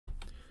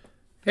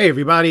Hey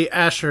everybody,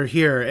 Asher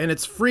here, and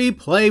it's Free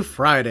Play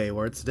Friday,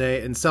 where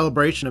today, in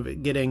celebration of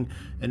it getting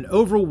an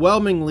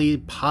overwhelmingly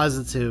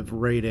positive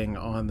rating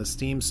on the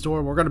Steam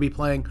store, we're going to be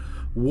playing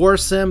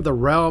Warsim, the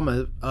Realm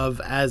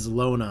of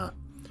Aslona,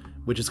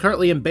 which is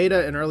currently in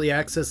beta and early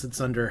access. It's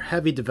under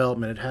heavy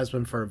development. It has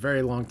been for a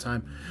very long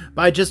time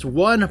by just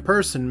one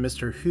person,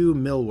 Mr. Huw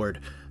Millward.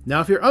 Now,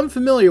 if you're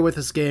unfamiliar with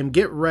this game,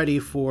 get ready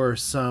for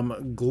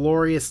some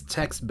glorious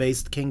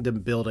text-based kingdom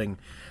building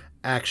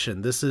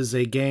action. This is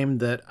a game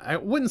that I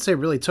wouldn't say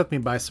really took me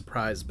by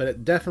surprise, but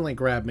it definitely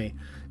grabbed me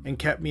and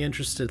kept me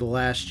interested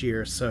last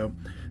year. So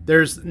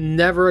there's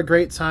never a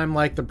great time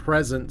like the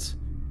present.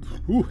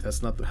 Ooh,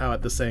 that's not how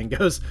the saying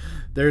goes.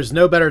 There's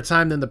no better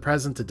time than the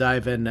present to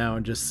dive in now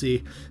and just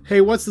see, hey,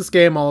 what's this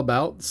game all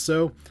about?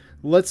 So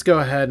let's go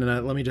ahead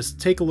and let me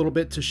just take a little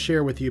bit to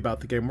share with you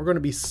about the game. We're going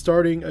to be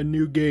starting a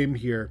new game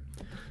here.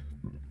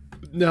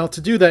 Now,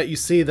 to do that, you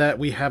see that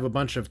we have a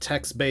bunch of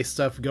text-based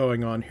stuff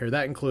going on here.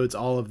 That includes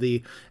all of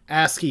the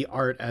ASCII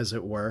art, as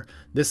it were.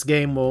 This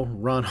game will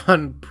run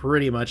on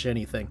pretty much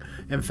anything.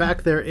 In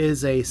fact, there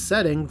is a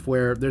setting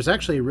where there's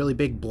actually a really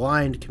big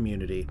blind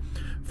community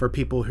for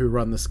people who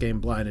run this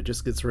game blind. It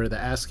just gets rid of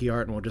the ASCII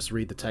art and we'll just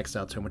read the text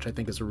out to them, which I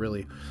think is a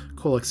really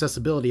cool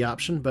accessibility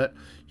option. But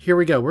here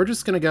we go. We're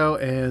just going to go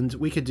and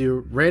we could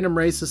do random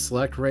races,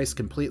 select race,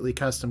 completely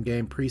custom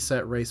game,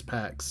 preset race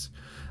packs.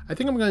 I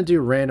think I'm going to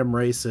do random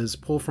races,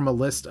 pull from a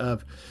list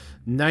of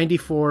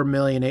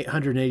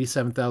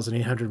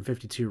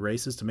 94,887,852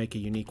 races to make a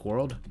unique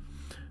world.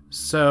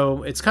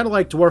 So it's kind of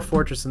like Dwarf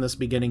Fortress in this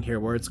beginning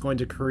here, where it's going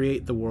to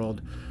create the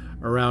world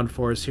around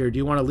for us here. Do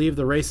you want to leave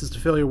the races to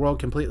fill your world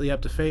completely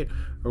up to fate,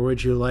 or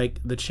would you like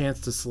the chance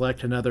to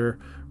select another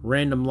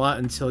random lot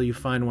until you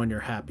find one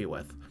you're happy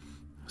with?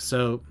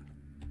 So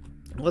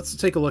let's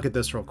take a look at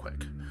this real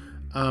quick.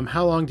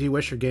 How long do you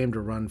wish your game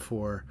to run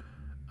for?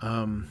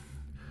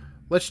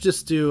 Let's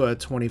just do a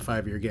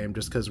 25-year game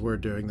just because we're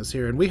doing this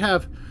here. And we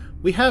have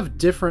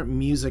different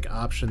music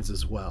options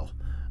as well.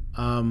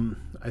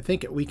 I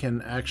think we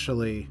can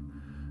actually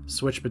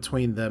switch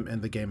between them in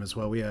the game as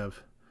well. We have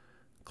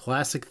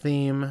classic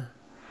theme.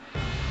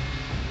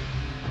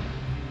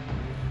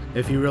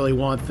 If you really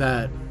want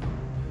that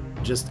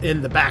just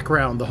in the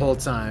background the whole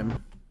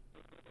time.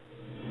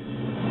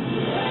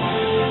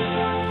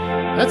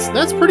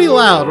 That's pretty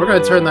loud. We're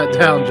going to turn that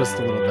down just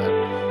a little bit.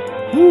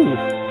 Whew.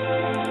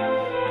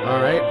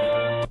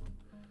 Alright.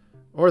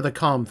 Or the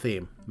calm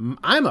theme.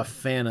 I'm a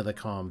fan of the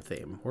calm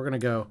theme. We're gonna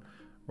go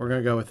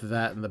with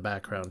that in the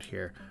background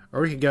here.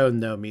 Or we could go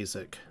no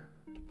music.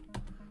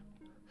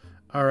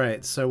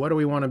 Alright, so what do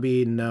we want to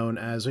be known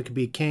as? We could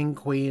be king,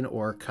 queen,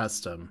 or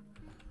custom.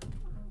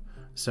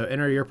 So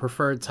enter your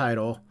preferred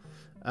title.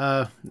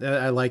 I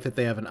like that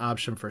they have an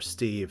option for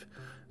Steve.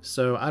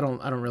 So I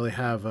don't really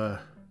have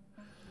a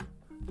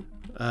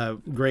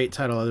great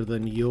title other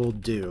than you'll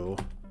do.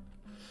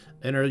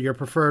 Enter your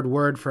preferred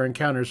word for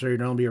encounters, or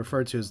you'll only be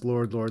referred to as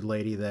Lord, Lord,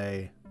 Lady,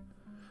 they.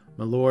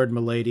 My lord,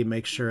 my lady,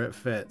 make sure it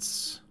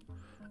fits.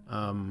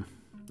 I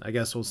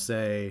guess we'll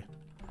say,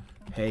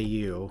 hey,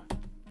 you.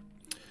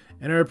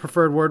 Enter a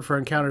preferred word for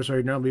encounters, or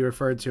you'll only be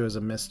referred to as a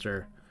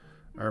Mr.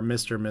 or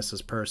Mr.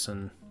 Mrs.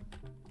 Person.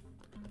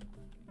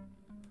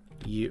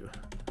 You.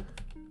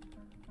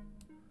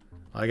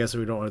 I guess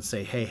we don't want to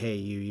say, hey, hey,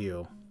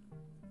 you.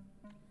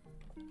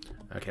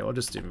 Okay, we'll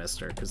just do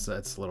Mr. because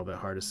that's a little bit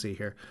hard to see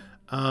here.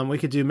 We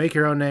could do make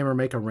your own name or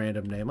make a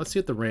random name. Let's see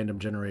what the random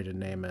generated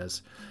name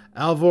is.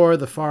 Alvor,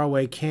 the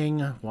faraway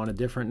king, want a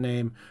different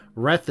name.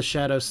 Reth, the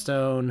shadow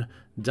stone.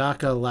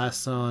 Daka,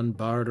 Lasson,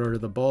 Bardur,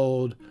 the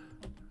bold.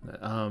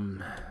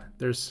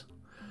 There's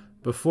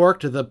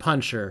Beforked, the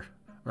puncher.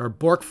 Or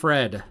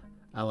Borkfred.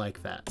 I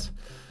like that.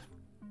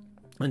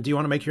 And do you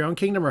want to make your own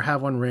kingdom or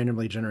have one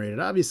randomly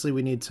generated? Obviously,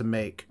 we need to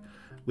make.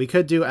 We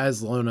could do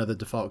Aslona, the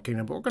default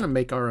kingdom, but we're going to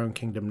make our own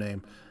kingdom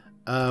name.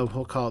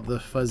 We'll call it the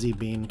Fuzzy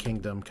Bean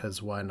Kingdom,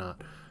 because why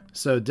not?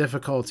 So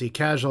difficulty,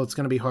 casual, it's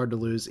going to be hard to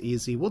lose,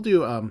 easy. We'll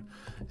do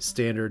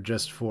standard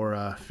just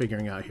for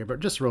figuring out here,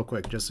 but just real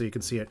quick, just so you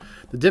can see it.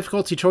 The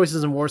difficulty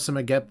choices in Warsim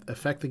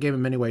affect the game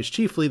in many ways.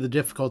 Chiefly, the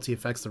difficulty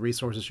affects the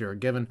resources you are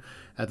given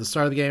at the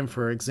start of the game.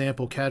 For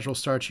example, casual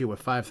starts you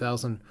with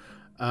 5,000,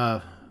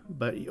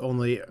 but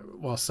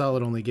while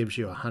solid only gives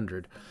you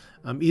 100.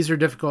 Easier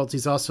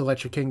difficulties also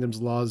let your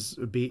kingdom's laws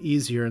be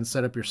easier and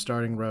set up your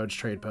starting roads,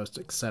 trade posts,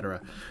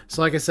 etc.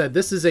 So like I said,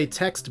 this is a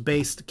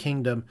text-based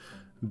kingdom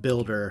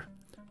builder.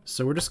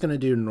 So we're just going to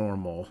do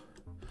normal.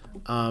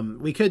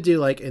 We could do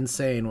like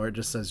insane where it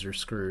just says you're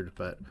screwed,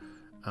 but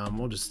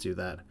we'll just do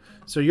that.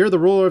 So you're the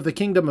ruler of the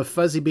kingdom of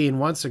Fuzzy Bean,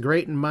 once a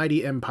great and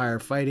mighty empire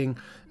fighting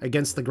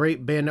against the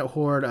great bandit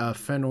horde of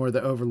Fëanor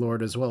the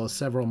Overlord, as well as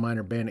several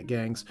minor bandit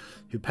gangs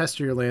who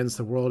pester your lands.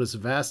 The world is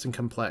vast and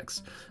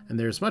complex, and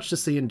there's much to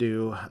see and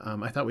do.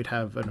 I thought we'd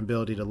have an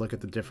ability to look at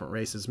the different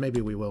races.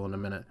 Maybe we will in a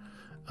minute.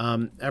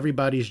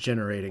 Everybody's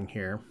generating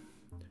here.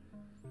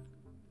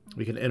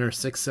 We can enter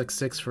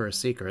 666 for a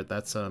secret.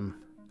 That's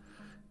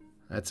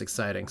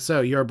exciting.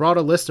 So you're brought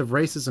a list of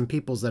races and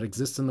peoples that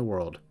exist in the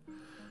world.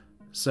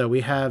 So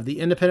we have the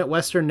independent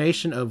western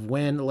nation of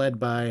Wen, led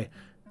by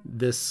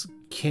this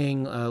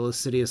king,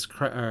 Lucidius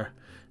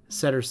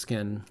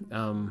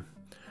Setterskin.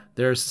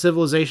 There's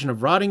civilization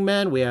of rotting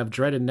men. We have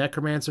dreaded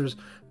necromancers,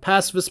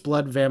 pacifist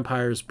blood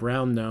vampires,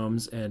 brown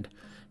gnomes, and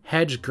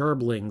hedge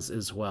gerblings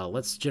as well.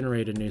 Let's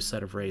generate a new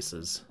set of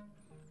races.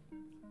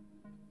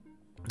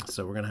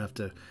 So we're going to have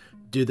to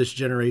do this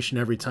generation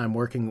every time,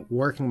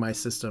 working my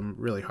system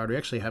really hard. We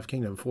actually have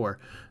Kingdom 4,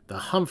 the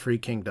Humphrey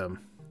Kingdom.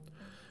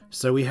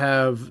 So we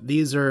have,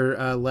 these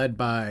are led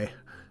by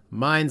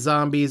Mind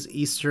Zombies,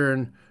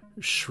 Eastern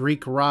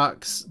Shriek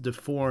Rocks,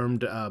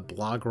 Deformed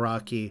Blog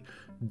Rocky,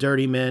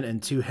 Dirty Men,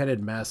 and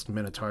Two-Headed Masked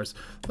Minotaurs.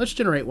 Let's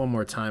generate one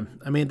more time.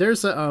 I mean,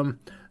 there's a,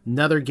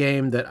 another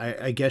game that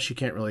I guess you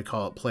can't really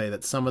call it play,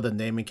 that some of the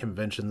naming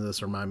conventions of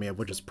this remind me of,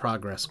 which is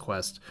Progress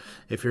Quest.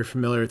 If you're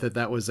familiar with it,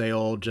 that was a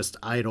old just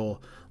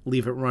idle,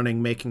 leave it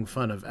running, making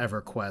fun of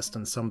EverQuest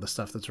and some of the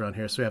stuff that's around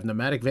here. So we have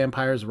nomadic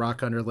vampires,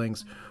 rock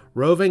underlings,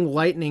 roving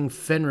lightning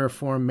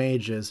Fenriform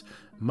mages,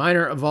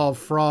 minor evolved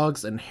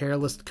frogs, and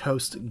hairless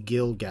coast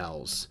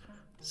gilgals.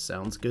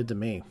 Sounds good to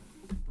me.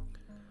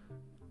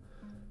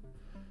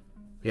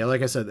 Yeah,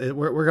 like I said,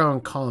 we're going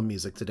calm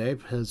music today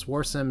because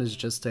Warsim is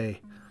just a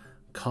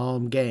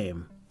calm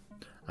game.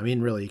 I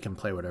mean, really, you can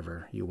play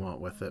whatever you want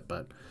with it,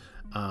 but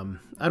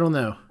I don't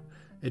know.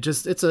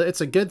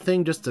 It's a good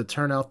thing just to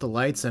turn out the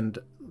lights and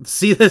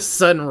see this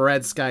sudden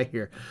red sky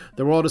here.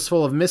 The world is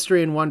full of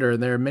mystery and wonder,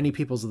 and there are many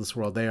peoples of this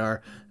world. They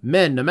are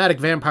men, nomadic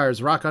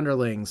vampires, rock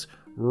underlings,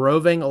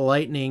 roving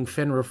lightning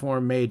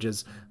Fenriform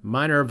mages,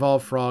 minor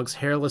evolved frogs,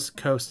 hairless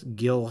coast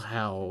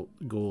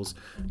ghouls,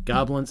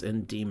 goblins,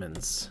 and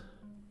demons.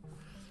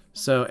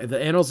 So, the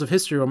annals of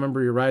history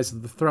remember your rise to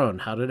the throne.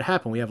 How did it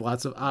happen? We have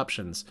lots of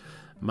options.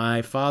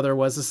 My father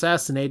was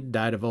assassinated,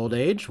 died of old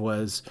age,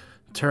 was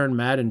turned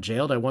mad and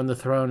jailed. I won the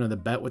throne in a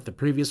bet with the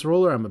previous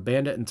ruler. I'm a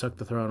bandit and took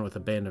the throne with a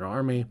bandit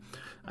army.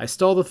 I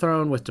stole the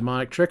throne with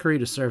demonic trickery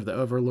to serve the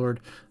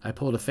overlord. I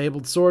pulled a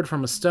fabled sword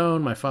from a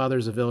stone. My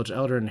father's a village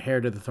elder and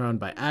inherited the throne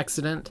by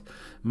accident.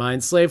 My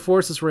enslaved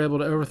forces were able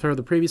to overthrow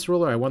the previous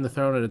ruler. I won the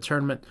throne in a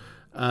tournament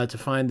to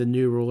find the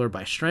new ruler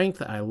by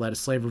strength. I led a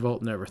slave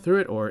revolt and overthrew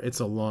it, or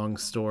it's a long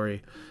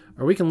story.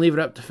 Or we can leave it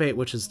up to fate,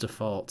 which is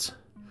default.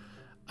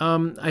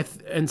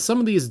 And some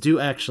of these do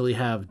actually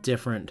have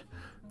different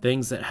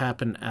things that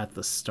happen at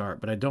the start,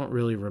 but I don't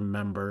really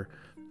remember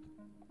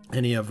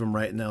any of them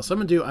right now. So I'm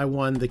going to do I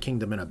won the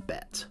kingdom in a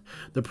bet.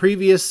 The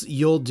previous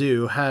You'll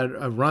Do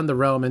had run the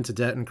realm into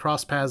debt and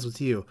crossed paths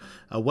with you,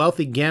 a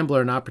wealthy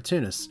gambler and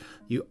opportunist.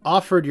 You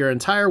offered your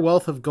entire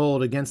wealth of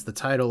gold against the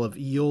title of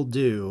You'll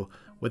Do.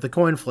 With a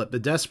coin flip, the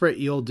desperate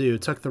You'll Do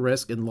took the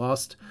risk and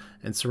lost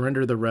and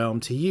surrendered the realm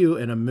to you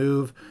in a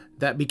move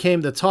that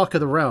became the talk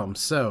of the realm.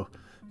 So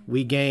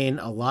we gain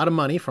a lot of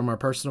money from our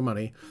personal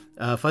money.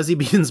 Fuzzy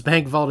Bean's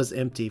bank vault is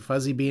empty.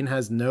 Fuzzy Bean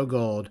has no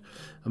gold.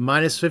 A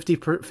minus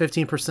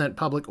 15%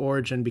 public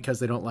origin because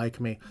they don't like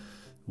me.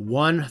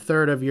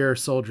 1/3 of your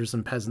soldiers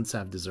and peasants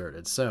have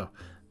deserted. So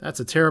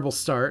that's a terrible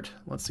start.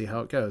 Let's see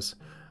how it goes.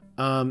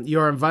 You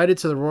are invited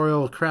to the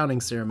royal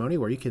crowning ceremony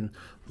where you can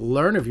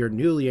learn of your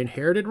newly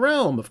inherited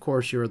realm. Of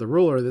course, you are the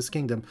ruler of this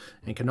kingdom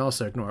and can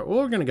also ignore it. Well,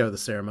 we're going to go to the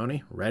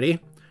ceremony.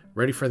 Ready?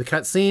 Ready for the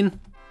cutscene?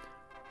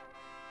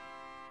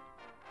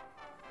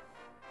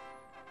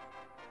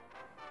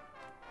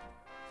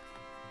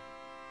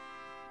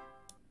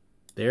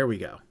 There we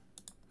go.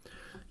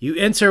 You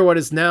enter what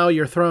is now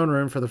your throne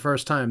room for the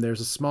first time.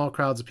 There's a small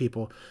crowds of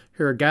people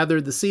who are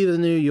gathered to see the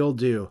new You'll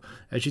Do.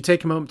 As you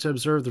take a moment to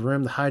observe the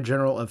room, the High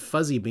General of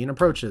Fuzzy Bean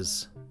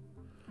approaches.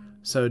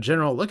 So,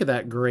 General, look at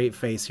that great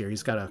face here.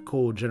 He's got a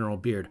cool general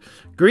beard.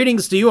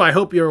 Greetings to you. I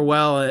hope you're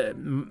well,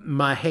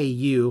 my hey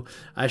you.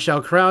 I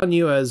shall crown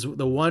you as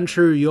the one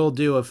true You'll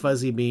Do of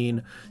Fuzzy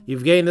Bean.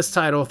 You've gained this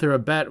title through a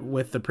bet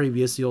with the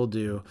previous You'll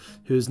Do,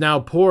 who's now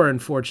poor and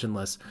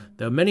fortuneless.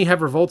 Though many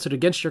have revolted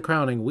against your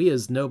crowning, we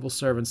as noble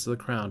servants to the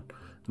crown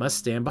must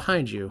stand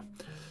behind you.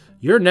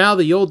 You're now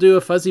the You'll Do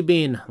of Fuzzy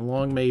Bean.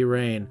 Long may you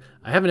reign.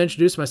 I haven't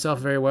introduced myself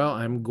very well.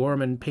 I'm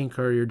Gorman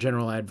Pinker, your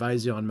general. I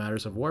advise you on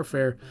matters of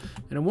warfare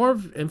and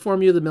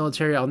inform you of the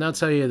military. I'll now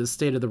tell you the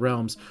state of the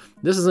realms.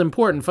 This is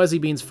important. Fuzzy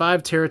Bean's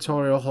 5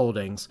 territorial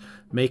holdings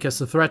make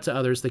us a threat to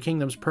others. The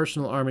kingdom's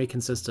personal army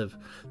consists of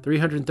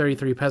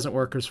 333 peasant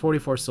workers,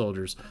 44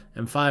 soldiers,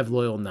 and 5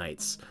 loyal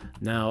knights.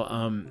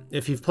 Now,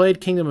 if you've played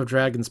Kingdom of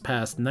Dragons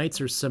past,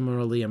 knights are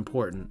similarly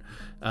important.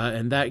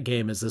 And that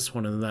game is this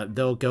one, and that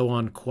they'll go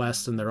on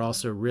quests, and they're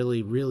also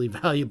really, really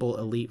valuable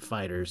elite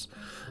fighters.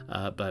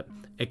 But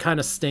it kind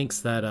of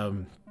stinks that a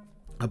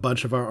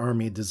bunch of our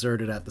army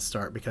deserted at the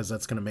start, because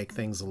that's going to make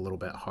things a little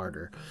bit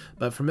harder.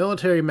 But for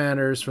military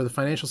matters, for the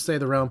financial state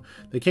of the realm,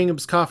 the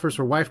kingdom's coffers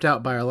were wiped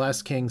out by our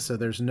last king, so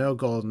there's no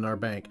gold in our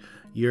bank.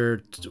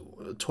 Your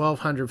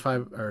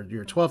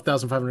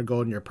 12,500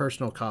 gold in your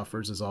personal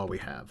coffers is all we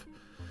have.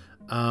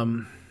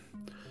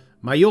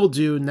 My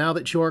Yuldu, now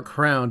that you are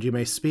crowned, you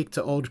may speak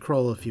to Old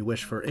Kroll if you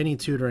wish for any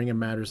tutoring in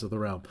matters of the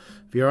realm.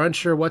 If you are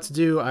unsure what to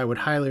do, I would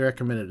highly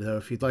recommend it, though.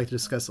 If you'd like to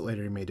discuss it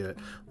later, you may do it.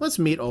 Let's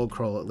meet Old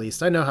Kroll at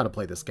least. I know how to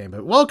play this game,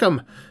 but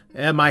welcome,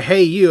 my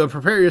hey you, and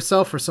prepare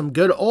yourself for some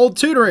good old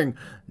tutoring.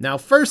 Now,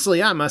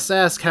 firstly, I must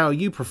ask how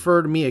you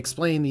prefer to me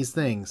explain these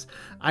things.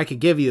 I could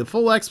give you a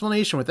full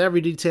explanation with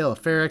every detail, a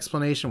fair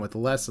explanation with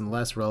less and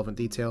less relevant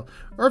detail,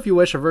 or if you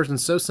wish, a version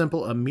so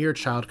simple a mere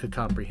child could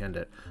comprehend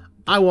it.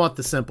 I want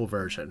the simple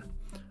version.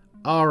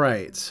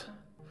 Alright.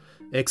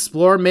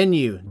 Explore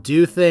menu.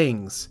 Do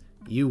things.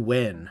 You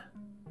win.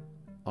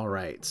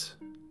 Alright.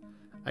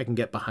 I can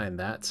get behind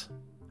that.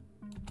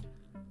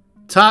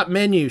 Top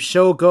menu.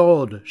 Show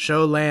gold.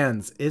 Show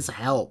lands. Is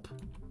help.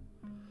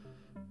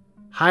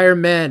 Hire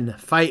men.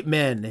 Fight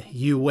men.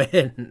 You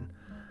win.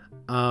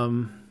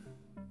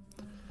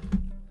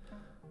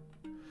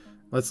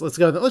 Let's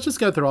just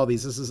go through all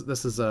these.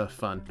 This is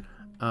fun.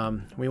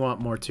 We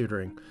want more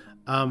tutoring.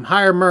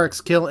 Hire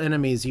mercs. Kill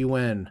enemies. You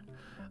win.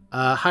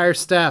 Hire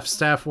staff.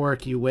 Staff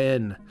work. You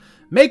win.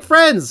 Make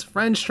friends.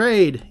 Friends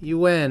trade. You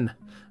win.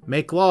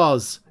 Make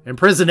laws.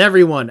 Imprison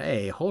everyone.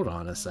 Hey, hold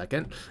on a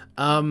second.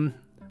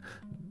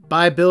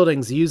 Buy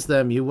buildings. Use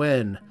them. You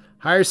win.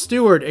 Hire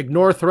steward.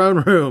 Ignore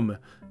throne room.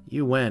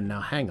 You win.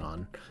 Now, hang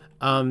on.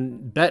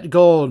 Bet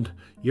gold.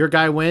 Your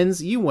guy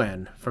wins. You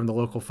win. From the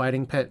local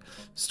fighting pit.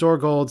 Store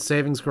gold.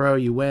 Savings grow.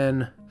 You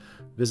win.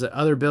 Visit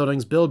other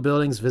buildings. Build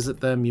buildings. Visit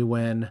them. You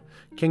win.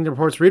 Kingdom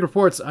reports. Read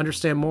reports.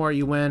 Understand more.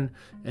 You win.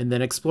 And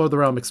then explore the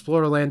realm.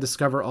 Explore land.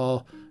 Discover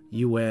all.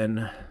 You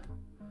win.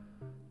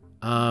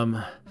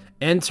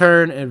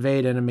 Intern.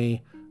 Invade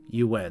enemy.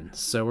 You win.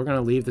 So we're going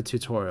to leave the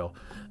tutorial.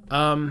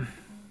 Alright,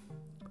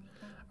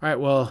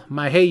 well,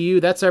 my hey you,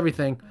 that's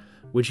everything.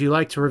 Would you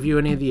like to review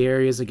any of the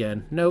areas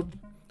again? Nope.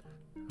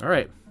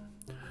 Alright.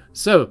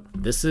 So,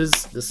 this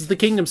is the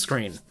kingdom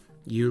screen.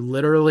 You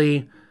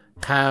literally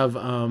have,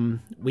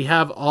 we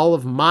have all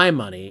of my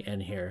money in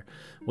here.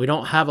 We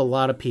don't have a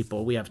lot of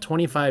people. We have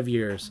 25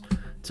 years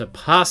to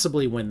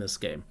possibly win this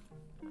game.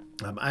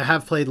 I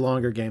have played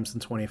longer games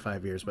than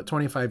 25 years, but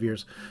 25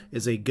 years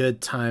is a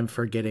good time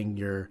for getting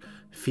your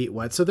feet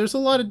wet. So there's a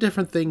lot of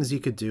different things you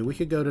could do. We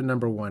could go to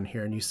number 1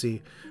 here, and you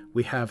see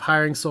we have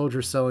hiring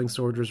soldiers, selling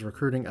soldiers,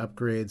 recruiting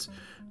upgrades,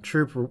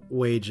 troop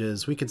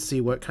wages. We could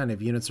see what kind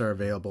of units are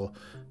available.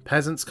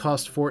 Peasants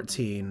cost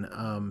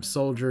 14.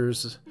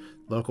 Soldiers,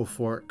 local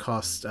fort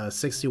costs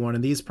 61,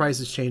 and these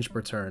prices change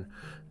per turn.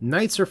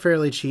 Knights are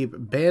fairly cheap.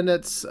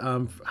 Bandits,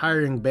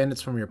 hiring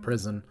bandits from your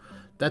prison.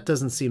 That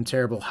doesn't seem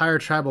terrible. Hire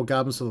tribal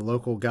goblins to the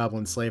local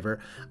goblin slaver.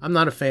 I'm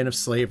not a fan of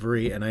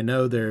slavery, and I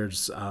know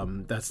there's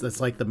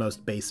that's like the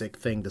most basic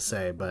thing to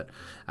say, but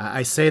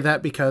I say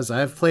that because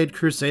I've played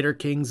Crusader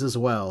Kings as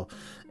well,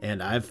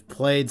 and I've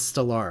played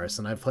Stellaris,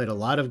 and I've played a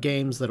lot of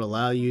games that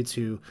allow you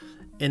to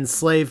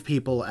enslave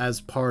people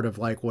as part of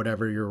like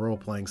whatever you're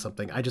role-playing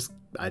something. I just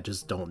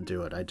don't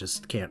do it. I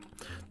just can't.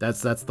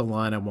 That's the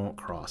line I won't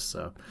cross.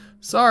 So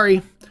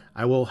sorry.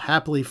 I will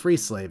happily free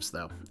slaves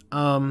though.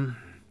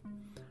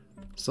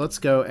 So let's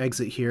go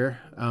exit here.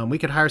 We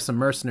could hire some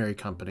mercenary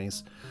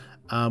companies.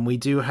 We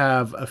do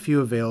have a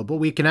few available.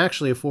 We can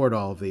actually afford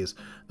all of these.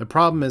 The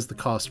problem is the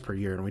cost per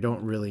year, and we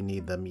don't really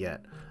need them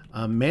yet.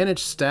 Manage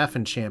staff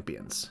and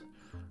champions.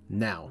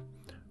 Now,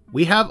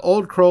 we have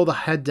Old Kroll, the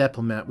head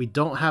diplomat. We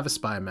don't have a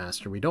spy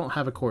master. We don't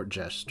have a court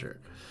jester.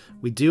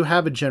 We do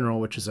have a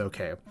general, which is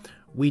okay.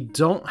 We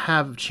don't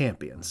have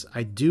champions.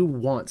 I do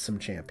want some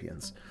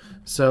champions.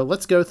 So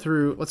let's go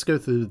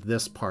through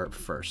this part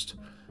first.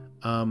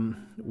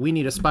 We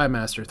need a spy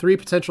master. 3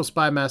 potential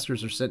spy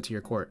masters are sent to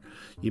your court.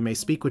 You may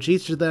speak with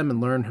each of them and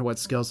learn what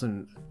skills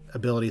and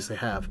abilities they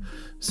have.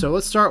 So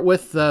let's start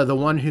with the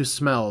one who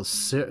smells,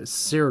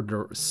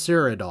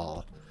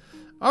 Cyrodiil.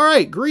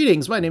 Alright,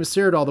 greetings. My name is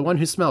Cyrodiil, the one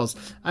who smells.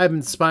 I have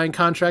been spying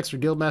contracts for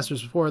guild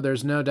masters before.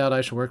 There's no doubt I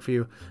shall work for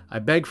you. I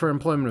beg for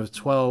employment of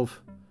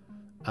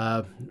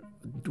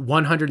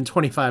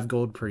 125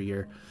 gold per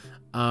year.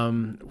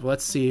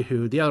 Let's see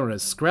who the other one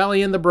is.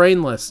 Scrallion the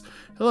Brainless.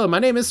 Hello, my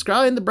name is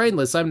Scrallion the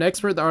Brainless. I'm an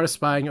expert at the art of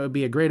spying. It would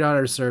be a great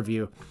honor to serve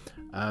you.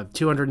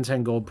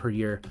 210 gold per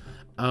year.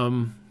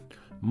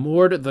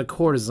 Mord the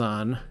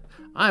Courtesan.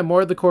 I'm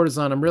Mord the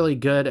Courtesan. I'm really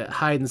good at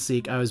hide and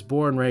seek. I was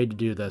born ready to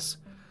do this.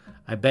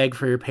 I beg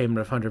for your payment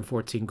of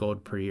 114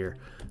 gold per year.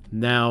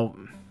 Now,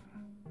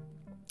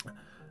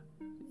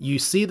 you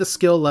see the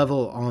skill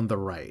level on the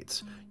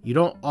right. You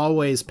don't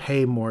always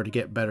pay more to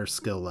get better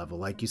skill level.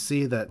 Like you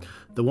see that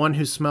the one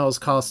who smells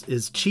cost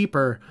is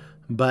cheaper,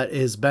 but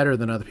is better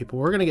than other people.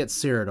 We're going to get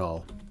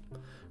Cyrodiil.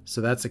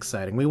 So that's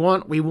exciting. We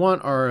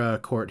want our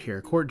court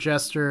here. Court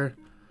Jester.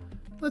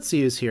 Let's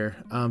see who's here.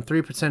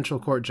 3 potential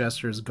court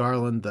jesters.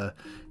 Garland, the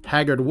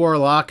Haggard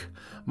Warlock.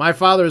 My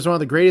father is one of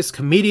the greatest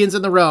comedians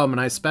in the realm, and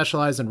I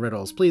specialize in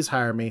riddles. Please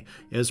hire me.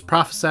 It was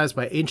prophesized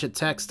by ancient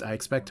text. I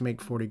expect to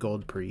make 40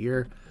 gold per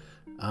year.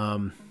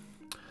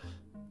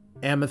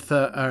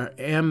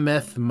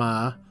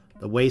 Amithma,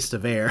 the waste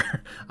of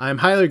air. I am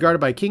highly regarded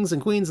by kings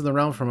and queens in the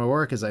realm for my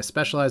work, as I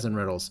specialize in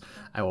riddles.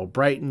 I will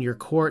brighten your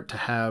court to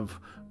have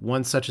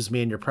one such as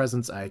me in your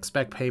presence. I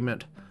expect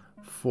payment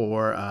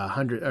for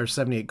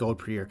 178 gold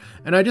per year.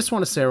 And I just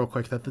want to say real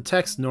quick that the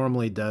text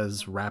normally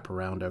does wrap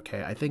around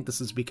okay. I think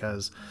this is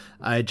because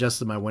I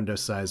adjusted my window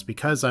size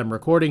because I'm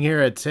recording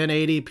here at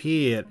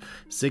 1080p at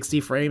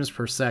 60 frames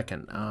per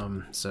second.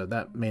 So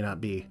that may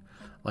not be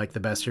like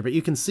the best here, but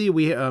you can see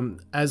we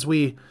as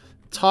we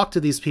talk to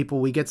these people,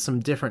 we get some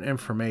different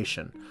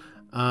information.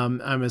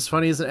 I'm as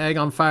funny as an egg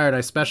on fire, and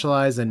I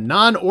specialize in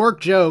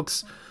non-orc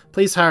jokes.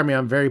 Please hire me.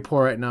 I'm very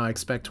poor right now. I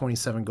expect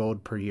 27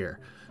 gold per year.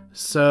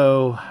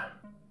 So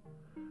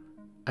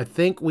I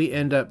think we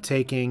end up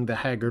taking the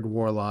Haggard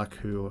Warlock,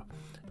 who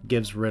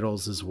gives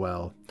riddles as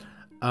well.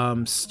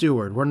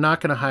 Steward. We're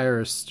not going to hire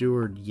a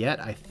steward yet,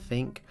 I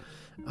think.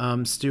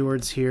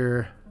 Stewards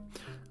here.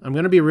 I'm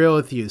going to be real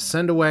with you.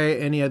 Send away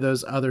any of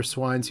those other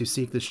swines who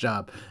seek this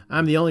job.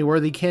 I'm the only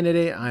worthy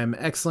candidate. I am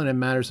excellent in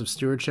matters of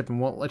stewardship and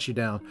won't let you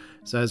down.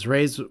 So I was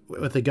raised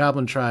with the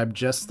goblin tribe.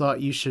 Just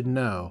thought you should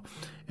know.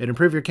 It'd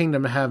improve your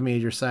kingdom to have me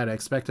at your side. I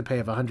expect a pay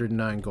of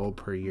 109 gold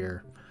per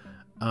year.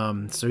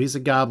 So he's a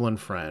goblin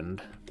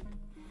friend.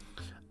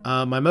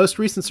 My most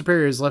recent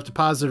superior has left a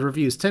positive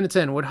reviews. 10 to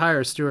 10. Would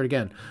hire a steward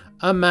again.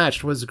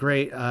 Unmatched was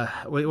great.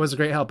 It was a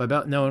great help. I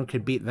bet no one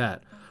could beat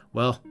that.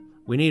 Well,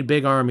 we need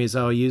big armies.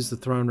 I'll use the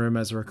throne room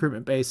as a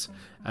recruitment base.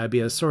 I'd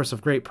be a source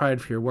of great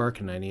pride for your work,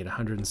 and I need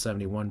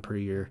 171 per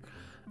year.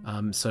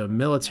 So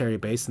military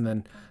base, and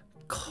then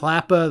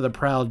Klappa the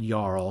Proud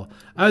Jarl.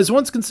 I was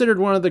once considered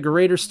one of the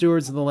greater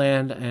stewards of the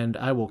land, and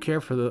I will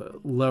care for the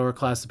lower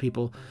class of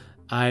people.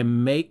 I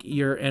make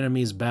your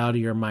enemies bow to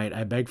your might.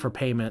 I beg for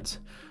payment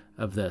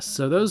of this.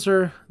 So those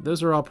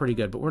are all pretty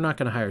good, but we're not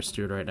going to hire a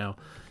steward right now.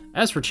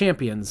 As for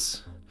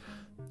champions,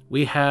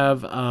 we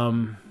have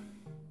all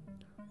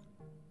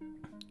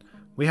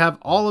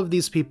of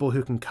these people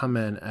who can come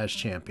in as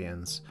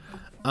champions.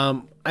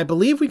 I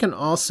believe we can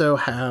also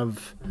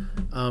have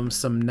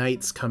some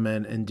knights come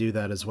in and do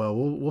that as well.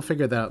 We'll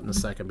figure that out in a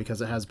second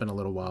because it has been a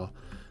little while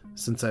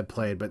since I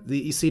played. But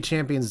you see,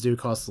 champions do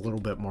cost a little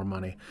bit more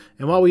money.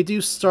 And while we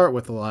do start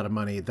with a lot of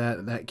money,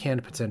 that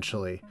can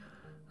potentially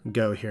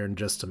go here in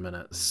just a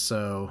minute.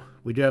 So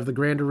we do have the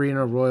Grand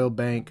Arena, Royal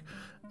Bank,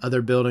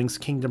 other buildings,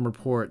 Kingdom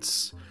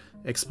Reports,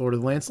 Explore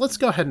the lands. Let's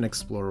go ahead and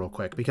explore real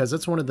quick, because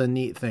that's one of the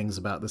neat things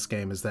about this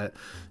game is that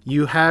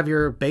you have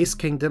your base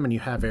kingdom and you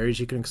have areas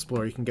you can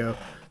explore. You can go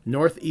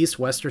north, east,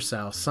 west, or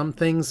south. Some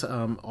things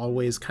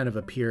always kind of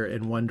appear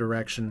in one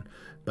direction,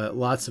 but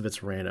lots of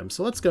it's random.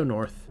 So let's go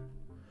north.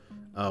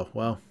 Oh,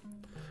 well,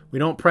 we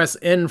don't press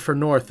N for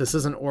north. This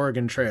isn't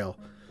Oregon Trail.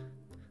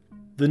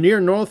 The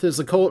near north is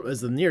a cold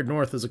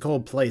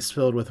place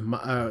filled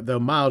with, though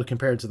mild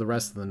compared to the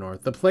rest of the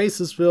north. The place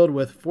is filled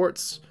with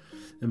forts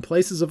and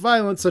places of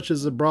violence, such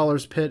as a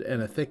brawler's pit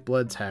and a thick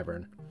blood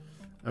tavern.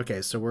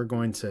 Okay, so we're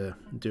going to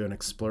do an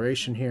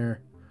exploration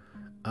here.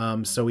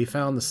 So we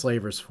found the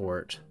Slaver's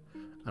Fort.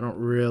 I don't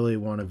really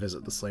want to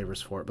visit the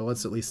Slaver's Fort, but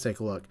let's at least take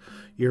a look.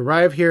 You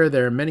arrive here,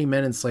 there are many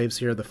men and slaves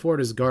here. The fort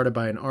is guarded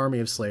by an army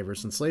of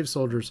slavers and slave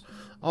soldiers.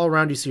 All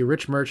around you see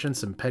rich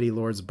merchants and petty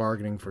lords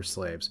bargaining for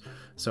slaves.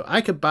 So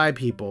I could buy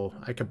people,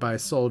 I could buy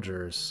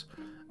soldiers.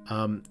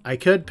 I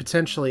could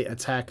potentially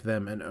attack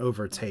them and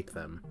overtake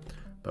them.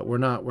 But we're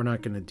not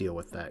going to deal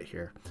with that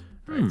here.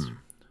 Right.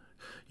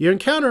 You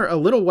encounter a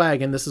little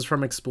wagon. This is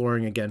from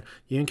exploring again.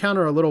 You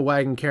encounter a little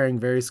wagon carrying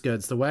various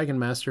goods. The wagon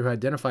master, who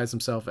identifies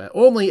himself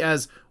only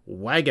as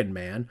Wagon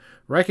Man,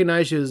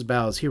 recognizes you as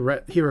bows.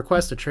 He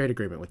requests a trade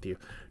agreement with you.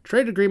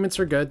 Trade agreements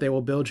are good. They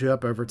will build you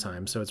up over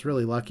time. So it's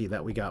really lucky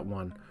that we got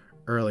one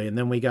early. And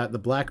then we got the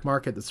black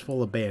market that's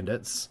full of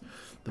bandits.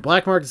 The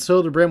black market is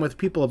filled to brim with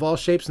people of all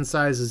shapes and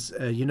sizes.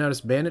 You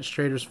notice bandits,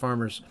 traders,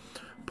 farmers,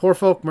 poor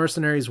folk,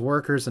 mercenaries,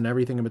 workers, and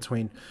everything in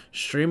between,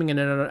 streaming in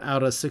and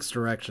out of 6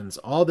 directions.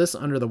 All this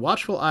under the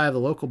watchful eye of the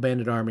local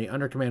bandit army,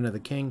 under command of the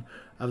king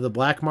of the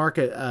black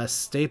market,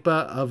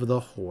 Stepa of the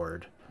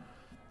Horde.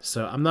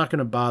 So I'm not going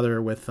to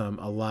bother with a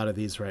lot of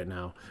these right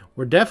now.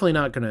 We're definitely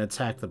not going to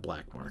attack the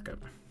black market.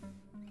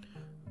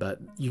 But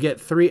you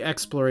get 3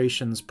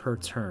 explorations per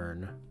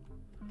turn.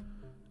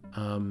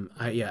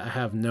 I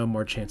have no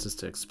more chances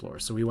to explore.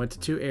 So we went to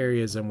 2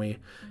 areas and we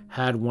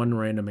had 1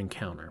 random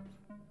encounter.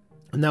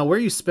 Now, where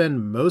you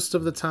spend most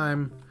of the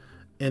time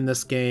in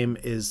this game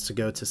is to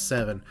go to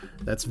 7.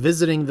 That's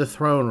visiting the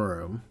throne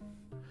room.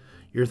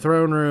 Your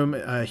throne room,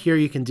 here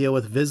you can deal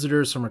with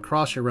visitors from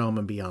across your realm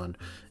and beyond.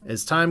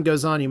 As time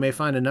goes on, you may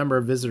find a number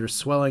of visitors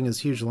swelling as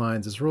huge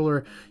lines. As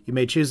ruler, you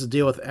may choose to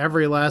deal with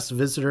every last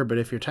visitor, but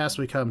if your task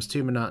becomes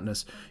too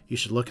monotonous, you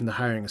should look into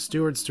hiring a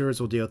steward. Stewards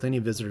will deal with any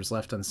visitors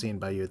left unseen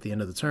by you at the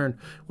end of the turn,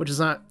 which is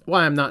not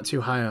why I'm not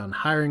too high on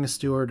hiring a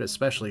steward,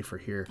 especially for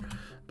here.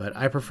 But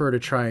I prefer to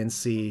try and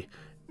see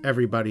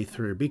everybody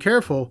through. Be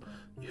careful.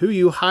 Who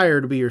you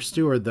hire to be your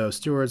steward, though,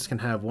 stewards can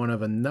have one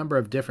of a number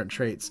of different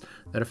traits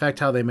that affect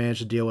how they manage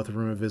to deal with a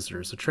room of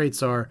visitors. The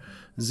traits are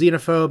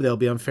xenophobe, they'll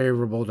be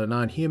unfavorable to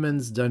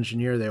non-humans.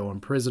 Dungeoneer, they will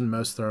imprison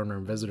most throne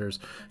room visitors.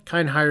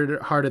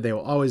 Kind-hearted, they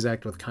will always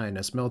act with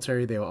kindness.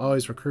 Military, they will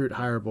always recruit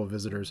hireable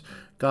visitors.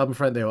 Goblin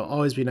friend, they will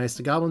always be nice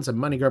to goblins. And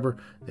money grubber,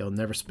 they will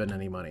never spend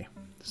any money.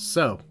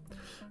 So,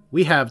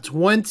 we have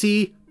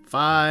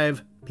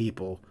 25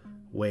 people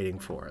waiting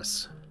for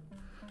us.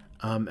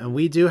 And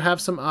we do have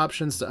some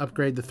options to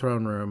upgrade the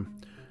throne room.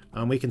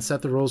 We can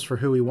set the rules for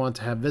who we want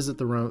to have visit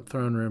the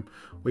throne room.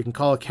 We can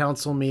call a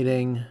council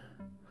meeting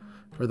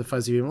for the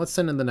fuzzy beam. Let's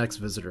send in the next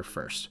visitor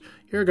first.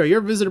 Here we go.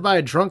 You're visited by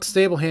a drunk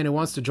stable hand who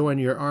wants to join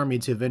your army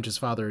to avenge his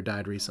father who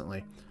died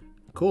recently.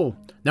 Cool.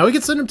 Now we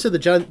can send him to the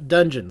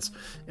dungeons.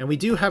 And we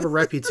do have a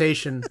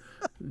reputation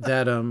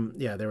that,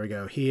 yeah, there we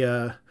go.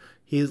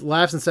 He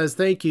laughs and says,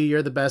 thank you,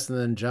 you're the best, and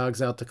then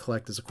jogs out to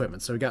collect his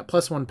equipment. So we got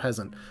 +1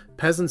 peasant.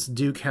 Peasants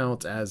do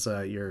count as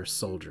your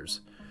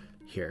soldiers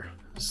here.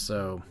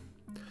 So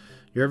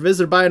you're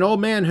visited by an old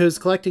man who's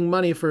collecting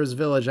money for his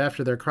village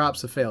after their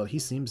crops have failed. He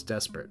seems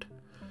desperate.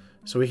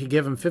 So we could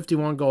give him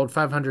 51 gold,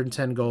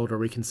 510 gold, or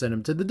we can send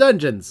him to the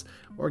dungeons.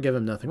 Or give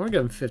him nothing. We're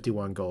going to give him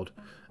 51 gold.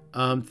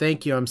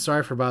 Thank you. I'm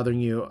sorry for bothering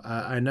you.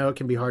 I know it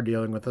can be hard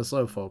dealing with us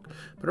low folk,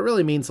 but it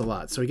really means a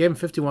lot. So we gave him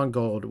 51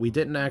 gold. We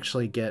didn't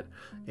actually get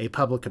a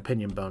public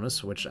opinion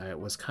bonus, which I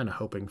was kind of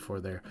hoping for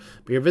there.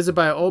 But you're visited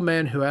by an old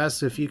man who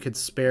asks if you could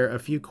spare a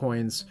few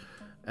coins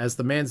as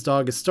the man's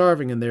dog is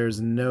starving and there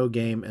is no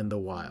game in the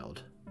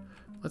wild.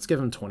 Let's give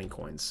him 20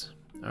 coins.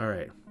 All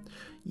right.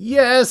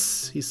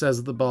 Yes, he says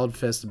with the bald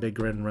fist, a big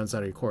grin, and runs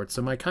out of your court.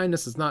 So my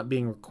kindness is not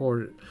being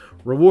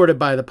rewarded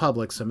by the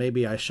public, so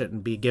maybe I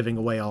shouldn't be giving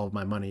away all of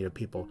my money to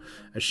people.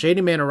 A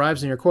shady man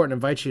arrives in your court and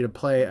invites you to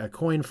play a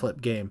coin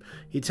flip game.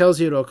 He tells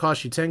you it'll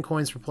cost you 10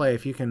 coins per play.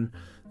 If you can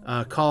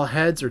call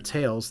heads or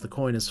tails, the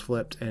coin is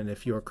flipped, and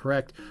if you are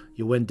correct,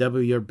 you win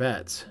double your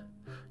bet.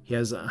 He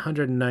has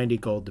 190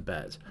 gold to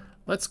bet.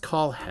 Let's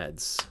call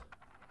heads.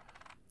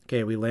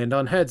 Okay, we land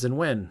on heads and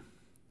win.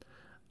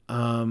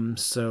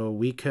 So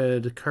we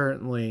could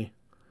currently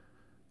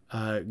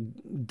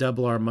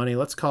double our money.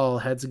 Let's call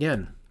heads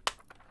again.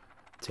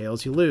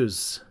 Tails, you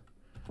lose.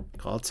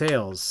 Call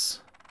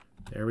tails.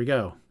 There we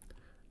go.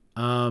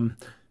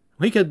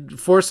 We could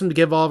force him to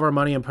give all of our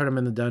money and put him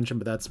in the dungeon,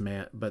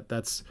 but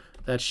that's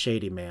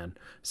shady, man.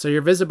 So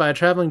you're visited by a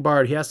traveling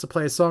bard. He has to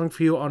play a song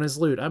for you on his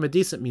lute. I'm a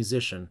decent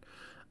musician.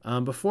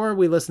 Before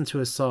we listen to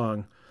his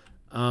song,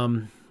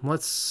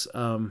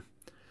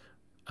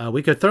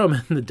 we could throw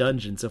him in the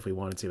dungeons if we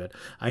wanted to. But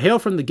I hail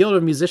from the Guild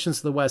of Musicians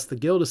to the West. The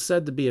Guild is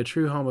said to be a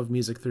true home of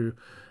music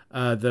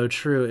though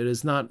true, it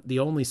is not the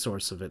only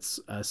source of it.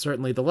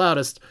 Certainly the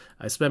loudest.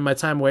 I spend my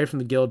time away from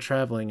the Guild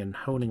traveling and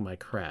honing my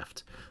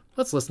craft.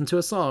 Let's listen to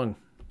a song.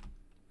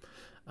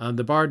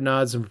 The bard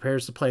nods and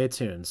prepares to play a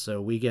tune.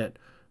 So we get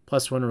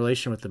 +1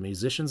 relation with the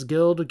Musicians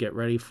Guild. Get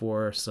ready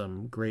for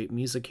some great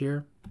music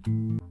here.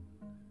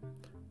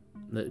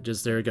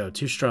 Just there we go.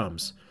 2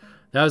 strums.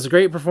 That was a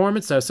great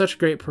performance. That was such a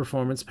great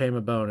performance. Pay him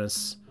a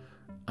bonus.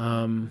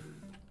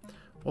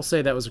 We'll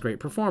say that was a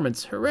great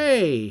performance.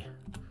 Hooray!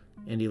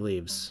 And he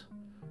leaves.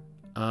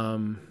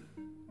 Oh,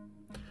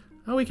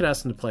 we could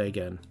ask him to play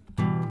again.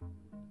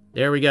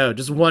 There we go.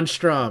 Just 1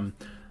 strum.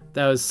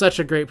 That was such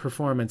a great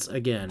performance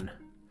again.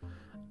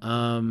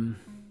 We'll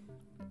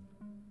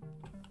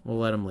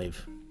let him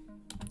leave.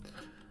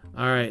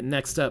 Alright,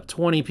 next up,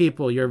 20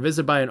 people. You're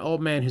visited by an old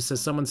man who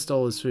says someone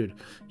stole his food.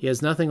 He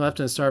has nothing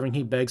left and is starving.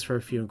 He begs for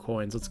a few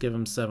coins. Let's give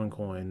him 7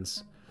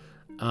 coins.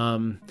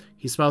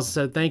 He smiles and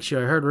said, thanks you.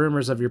 I heard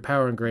rumors of your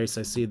power and grace.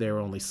 I see they were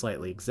only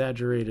slightly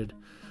exaggerated.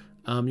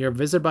 You're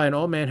visited by an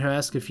old man who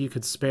asks if you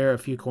could spare a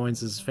few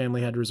coins as his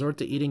family had resort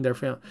to eating their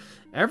family.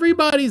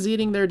 Everybody's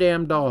eating their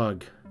damn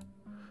dog.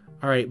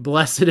 Alright,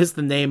 blessed is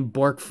the name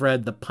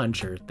Borkfred the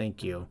Puncher.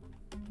 Thank you.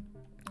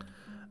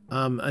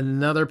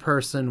 Another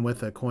person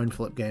with a coin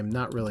flip game,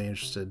 not really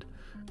interested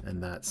in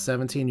that.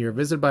 17, you're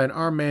visited by an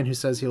armed man who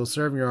says he will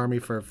serve in your army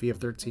for a fee of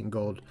 13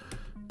 gold.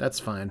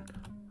 That's fine.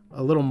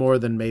 A little more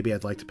than maybe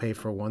I'd like to pay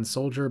for 1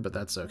 soldier, but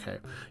that's okay.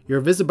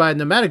 You're visited by a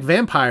nomadic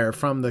vampire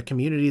from the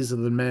communities of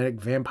the nomadic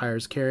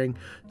vampires carrying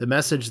the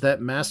message that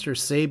Master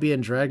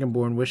Sabian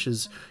Dragonborn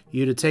wishes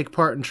you to take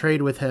part in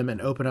trade with him and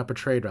open up a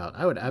trade route.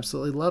 I would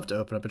absolutely love to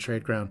open up a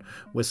trade route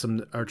with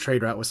some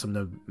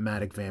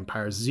nomadic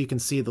vampires. As you can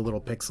see, the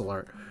little pixel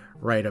art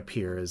right up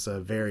here is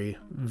very,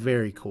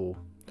 very cool.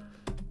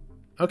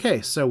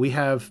 Okay, so we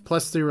have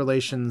 +3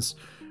 relations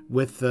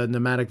with the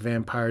nomadic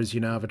vampires. You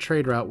now have a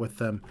trade route with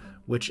them,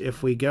 which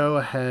if we go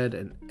ahead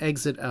and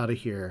exit out of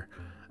here,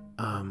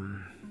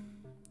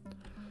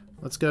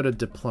 let's go to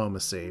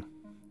diplomacy.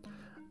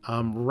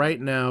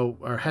 Right now,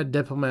 our head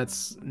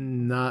diplomat's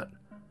not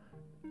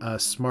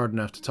smart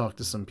enough to talk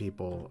to some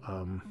people.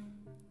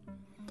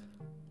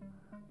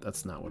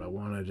 That's not what I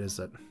wanted, is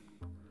it?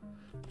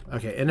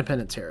 Okay,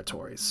 independent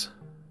territories.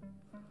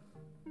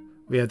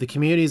 We have the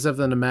communities of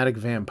the nomadic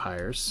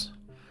vampires,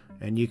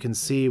 and you can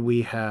see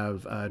we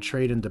have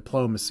trade and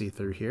diplomacy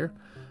through here.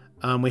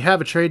 We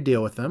have a trade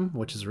deal with them,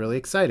 which is really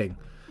exciting.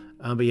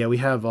 But yeah, we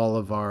have all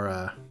of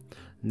our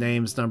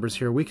names, numbers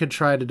here. We could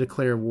try to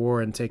declare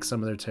war and take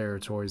some of their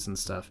territories and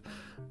stuff,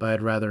 but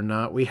I'd rather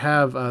not. We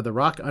have the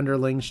Rock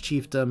Underlings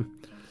chiefdom.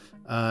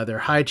 Their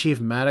High Chief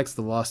Maddox,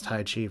 the Lost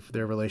High Chief.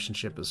 Their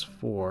relationship is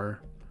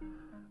 4.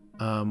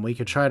 We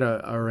could try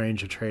to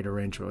arrange a trade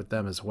arrangement with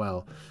them as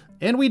well.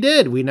 And we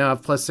did! We now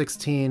have plus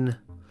 16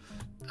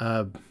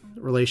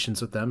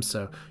 relations with them,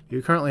 so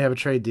you currently have a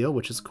trade deal,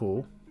 which is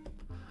cool.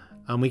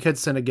 We could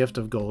send a gift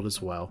of gold as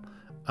well.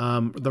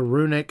 The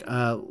Runic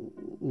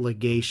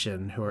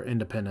Legation, who are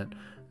independent,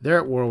 they're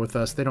at war with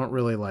us. They don't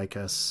really like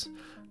us.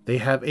 They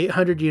have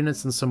 800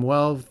 units and some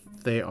wealth.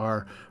 They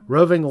are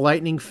roving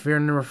lightning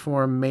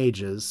reform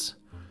mages.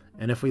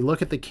 And if we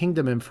look at the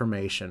kingdom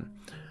information,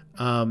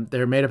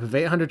 they're made up of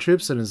 800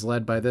 troops and is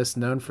led by this,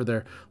 known for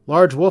their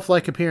large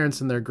wolf-like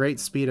appearance and their great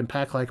speed and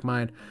pack-like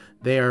mind.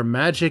 They are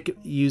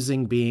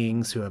magic-using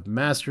beings who have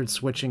mastered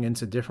switching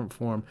into different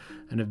form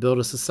and have built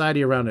a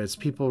society around it as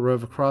people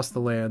rove across the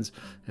lands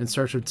in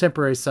search of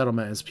temporary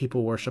settlement as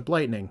people worship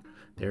lightning.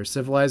 They are a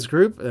civilized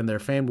group, and their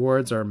famed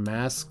words are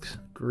masked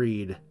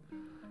greed.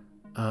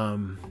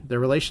 Their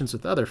relations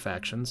with other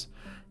factions.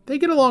 They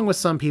get along with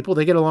some people.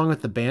 They get along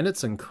with the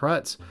Bandits and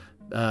Kruts.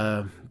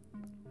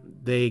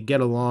 They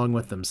get along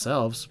with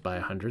themselves by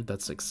 100.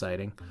 That's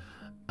exciting.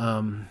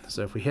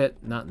 So if we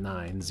hit, not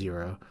 9,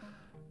 0.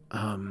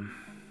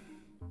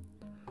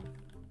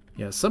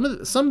 Yeah, some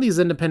of these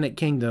independent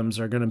kingdoms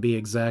are going to be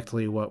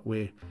exactly what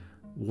we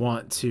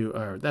want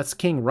to. That's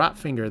King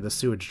Rotfinger, the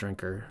sewage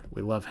drinker.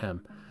 We love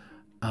him.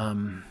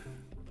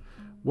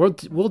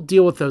 We'll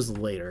deal with those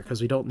later because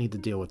we don't need to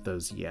deal with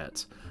those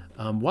yet.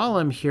 While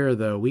I'm here,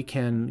 though, we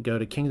can go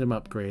to kingdom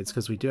upgrades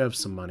because we do have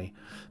some money.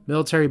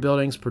 Military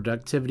buildings,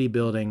 productivity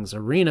buildings,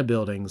 arena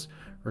buildings,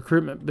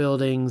 recruitment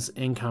buildings,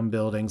 income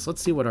buildings.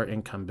 Let's see what our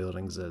income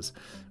buildings is.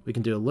 We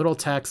can do a little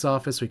tax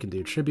office. We can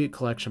do tribute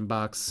collection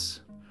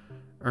box.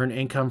 Earn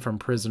income from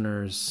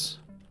prisoners.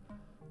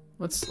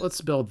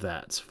 Let's build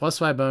that. Plus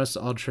 5 bonus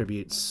to all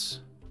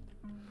tributes.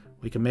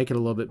 We can make it a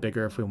little bit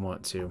bigger if we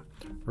want to.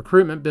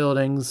 Recruitment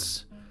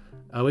buildings.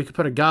 We could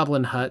put a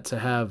goblin hut to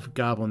have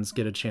goblins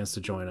get a chance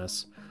to join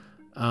us.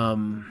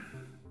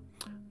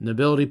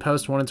 Nobility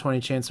post, 1 in 20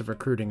 chance of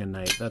recruiting a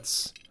knight.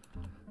 That's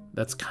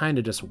kind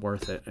of just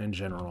worth it in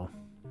general.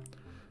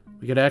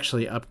 We could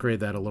actually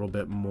upgrade that a little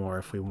bit more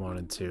if we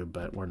wanted to,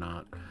 but we're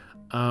not.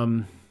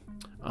 On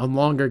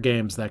longer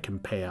games, that can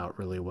pay out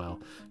really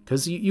well.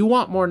 Because you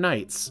want more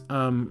knights.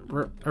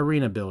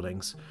 Arena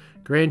buildings.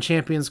 Grand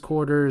Champions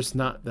quarters,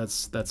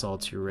 that's all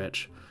too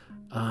rich.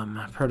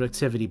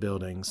 Productivity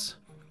buildings.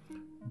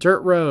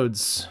 Dirt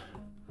roads.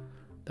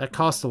 That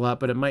costs a lot,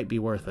 but it might be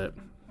worth it.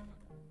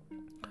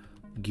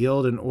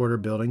 Guild and order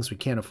buildings. We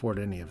can't afford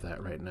any of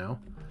that right now.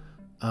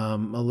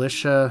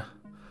 Militia.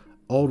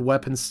 Old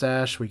weapon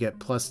stash. We get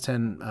plus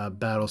 10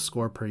 battle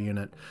score per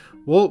unit.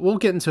 We'll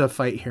get into a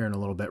fight here in a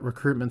little bit.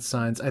 Recruitment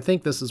signs. I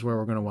think this is where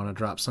we're going to want to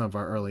drop some of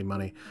our early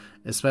money,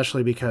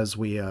 especially because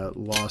we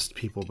lost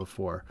people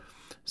before.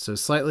 So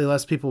slightly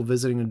less people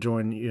visiting to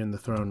join you in the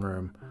throne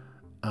room.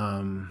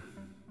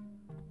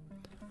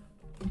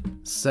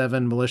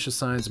 7 militia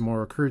signs,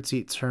 more recruits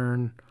each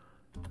turn.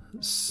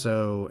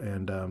 So,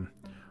 and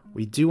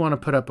we do want to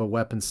put up a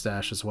weapon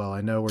stash as well.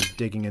 I know we're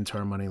digging into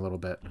our money a little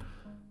bit,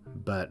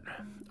 but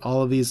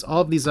all of these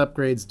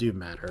upgrades do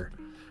matter,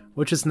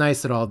 which is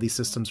nice that all of these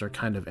systems are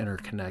kind of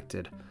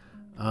interconnected.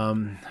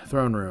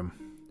 Throne room.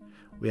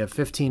 We have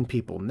 15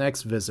 people.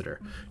 Next visitor.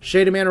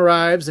 Shady Man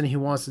arrives and he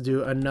wants to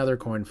do another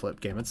coin flip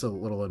game. It's a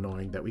little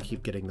annoying that we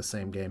keep getting the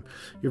same game.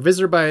 You're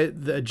visited by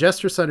the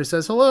jester son who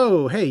says,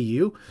 "Hello, hey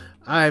you.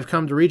 I've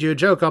come to read you a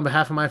joke on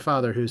behalf of my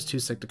father who's too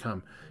sick to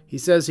come. He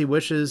says he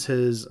wishes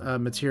his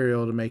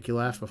material to make you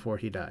laugh before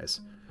he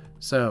dies."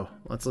 So,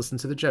 let's listen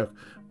to the joke.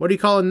 What do you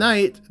call a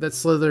knight that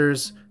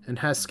slithers and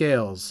has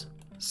scales?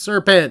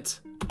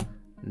 Serpent.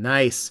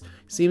 Nice.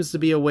 Seems to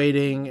be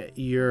awaiting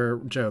your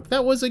joke.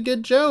 That was a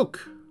good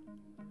joke.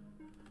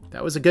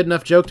 That was a good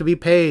enough joke to be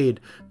paid.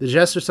 The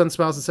jester son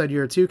smiles and said,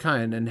 "You are too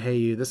kind, and hey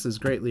you, this is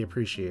greatly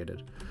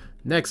appreciated."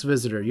 Next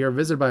visitor. You are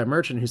visited by a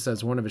merchant who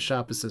says one of his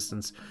shop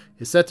assistants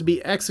is set to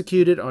be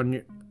executed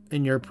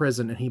in your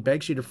prison, and he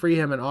begs you to free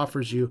him and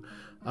offers you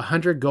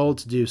 100 gold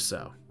to do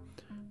so.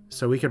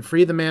 So we could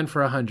free the man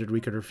for 100. We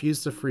could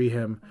refuse to free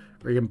him,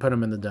 or you can put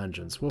him in the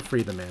dungeons. We'll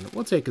free the man.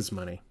 We'll take his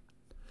money.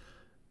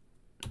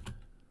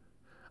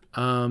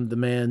 The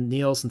man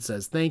kneels and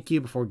says thank you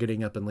before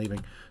getting up and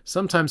leaving.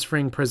 Sometimes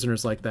freeing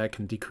prisoners like that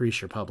can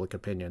decrease your public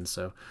opinion,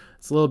 so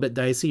it's a little bit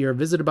dicey. You're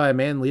visited by a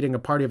man leading a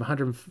party of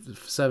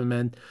 107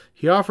 men.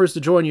 He offers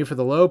to join you for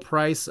the low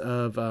price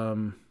of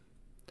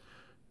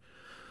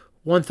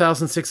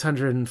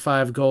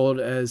 1,605 gold,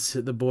 as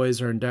the boys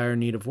are in dire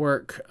need of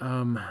work.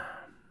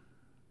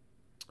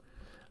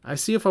 I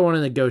see if I want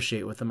to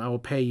negotiate with them. I will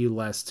pay you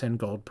less, 10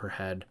 gold per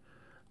head.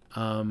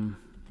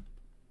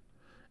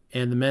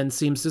 And the men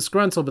seems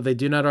disgruntled, but they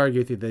do not argue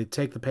with you. They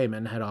take the payment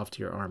and head off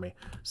to your army.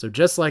 So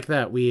just like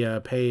that, we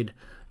paid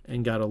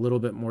and got a little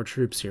bit more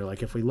troops here.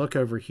 Like if we look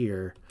over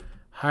here,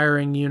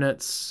 hiring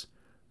units,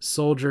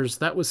 soldiers.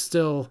 That would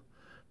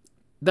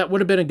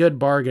have been a good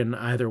bargain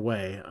either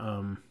way,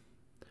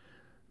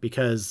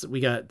 because we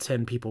got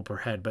 10 people per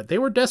head, but they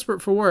were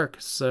desperate for work,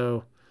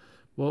 so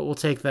we'll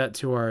take that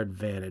to our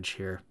advantage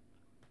here.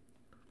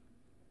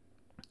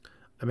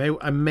 I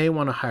may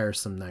want to hire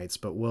some knights,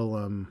 but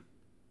we'll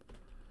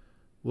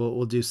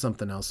do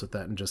something else with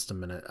that in just a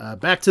minute.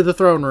 Back to the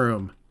throne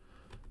room.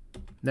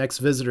 Next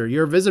visitor.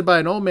 You're visited by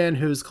an old man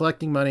who's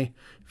collecting money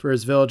for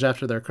his village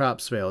after their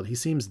crops failed. He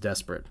seems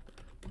desperate.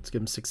 Let's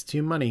give him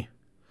 62 money.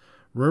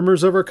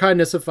 Rumors of our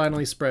kindness have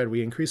finally spread.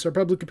 We increase our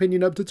public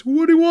opinion up to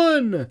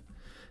 21.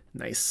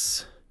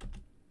 Nice.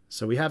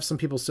 So we have some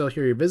people still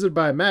here. You're visited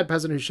by a mad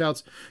peasant who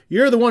shouts,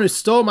 "You're the one who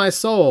stole my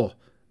soul.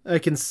 I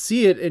can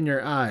see it in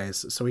your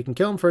eyes." So we can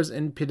kill him for his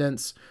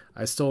impudence.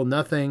 I stole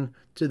nothing.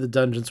 To the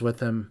dungeons with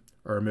him,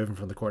 or remove him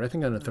from the court. I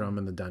think I'm going to throw him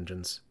in the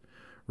dungeons.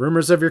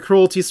 Rumors of your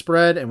cruelty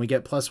spread, and we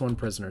get +1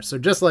 prisoner. So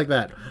just like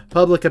that,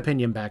 public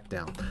opinion back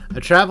down. A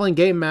traveling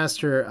game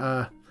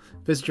master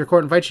visit your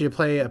court, invites you to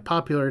play a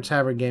popular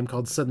tavern game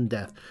called Sudden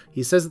Death.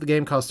 He says that the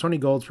game costs 20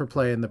 gold per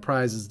play, and the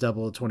prize is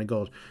double of 20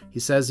 gold. He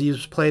says he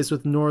plays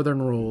with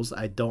northern rules.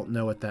 I don't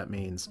know what that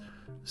means.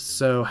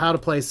 So how to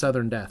play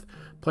Sudden Death.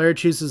 Player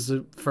chooses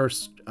the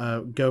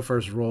go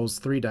first, rolls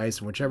 3 dice,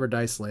 and whichever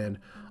dice land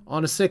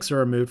on a 6 are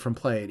removed from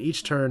play. At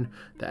each turn,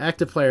 the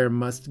active player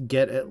must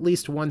get at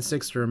least 1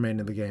 6 to remain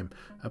in the game.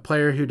 A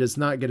player who does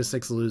not get a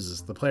 6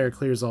 loses. The player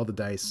clears all the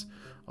dice.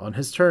 On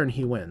his turn,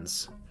 he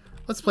wins.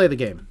 Let's play the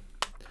game.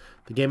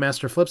 The game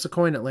master flips a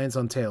coin. It lands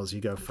on tails.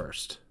 You go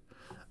first.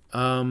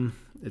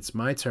 It's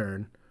my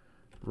turn.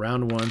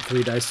 Round 1,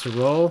 3 dice to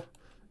roll.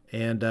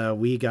 And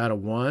we got a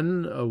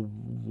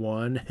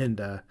 1,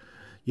 and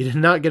you did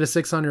not get a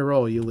 6 on your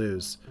roll. You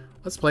lose.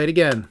 Let's play it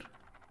again.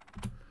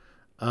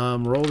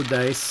 Roll the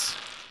dice.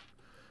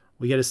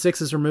 We get a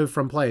 6 is removed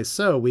from play.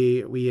 So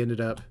we ended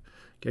up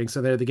getting,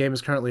 so there the game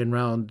is currently in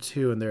round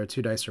 2 and there are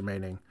 2 dice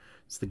remaining.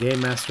 It's the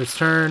game master's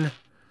turn.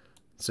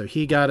 So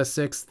he got a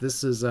 6.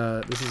 This is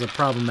a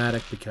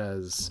problematic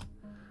because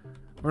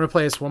we're gonna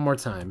play this one more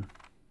time.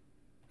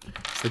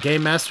 It's the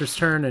game master's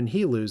turn and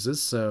he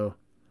loses, so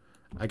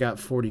I got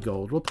 40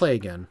 gold. We'll play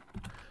again.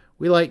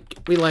 We like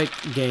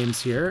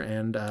games here,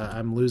 and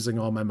I'm losing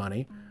all my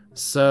money.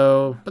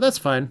 So, but that's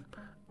fine.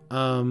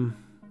 I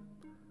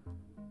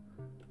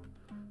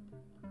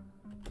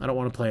don't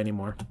want to play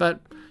anymore, but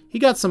he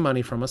got some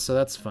money from us, so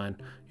that's fine.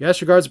 You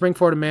ask your guards to bring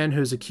forward a man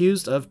who's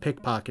accused of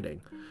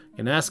pickpocketing. You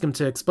can ask him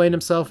to explain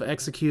himself,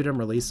 execute him,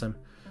 release him.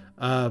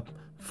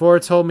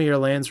 Ford told me your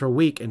lands were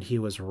weak, and he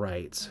was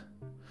right.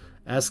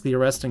 Ask the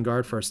arresting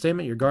guard for a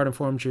statement. Your guard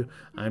informs you,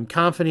 I'm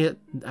confident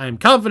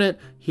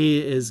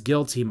he is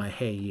guilty, my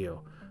hey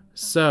you.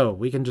 So,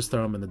 we can just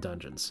throw him in the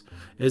dungeons.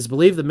 It is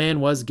believed the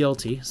man was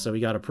guilty, so we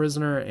got a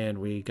prisoner, and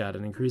we got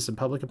an increase in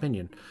public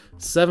opinion.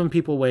 7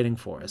 people waiting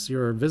for us.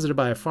 You're visited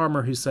by a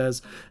farmer who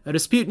says, a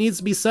dispute needs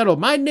to be settled.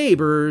 My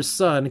neighbor's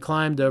son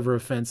climbed over a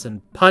fence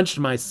and punched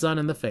my son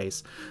in the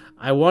face.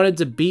 I wanted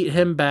to beat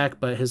him back,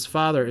 but his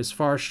father is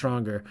far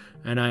stronger,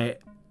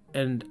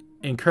 and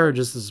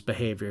encourages this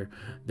behavior.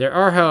 There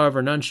are,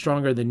 however, none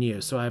stronger than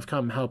you, so I have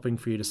come helping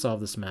for you to solve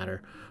this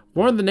matter.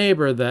 Warn the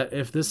neighbor that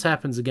if this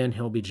happens again,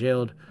 he'll be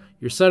jailed.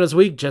 Your son is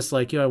weak, just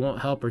like you. I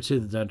won't help her to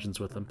the dungeons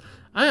with him.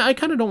 I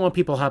kind of don't want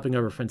people hopping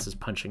over fences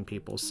punching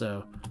people,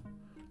 so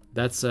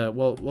that's,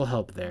 we'll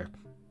help there.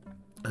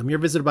 You're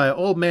visited by an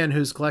old man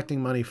who's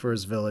collecting money for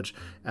his village.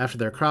 After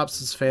their crops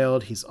has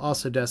failed, he's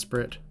also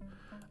desperate.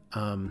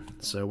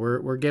 So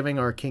we're giving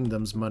our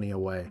kingdom's money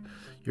away.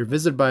 You're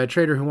visited by a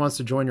trader who wants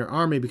to join your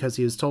army because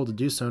he was told to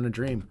do so in a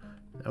dream.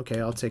 Okay,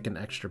 I'll take an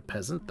extra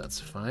peasant. That's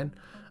fine.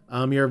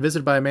 You're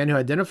visited by a man who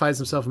identifies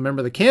himself a member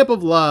of the Camp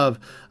of Love,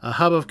 a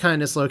hub of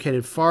kindness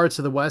located far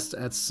to the west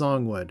at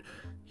Songwood.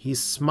 He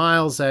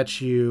smiles at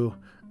you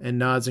and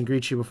nods and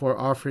greets you before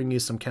offering you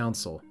some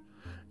counsel.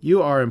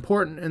 You are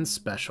important and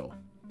special.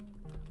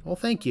 Well,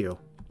 thank you.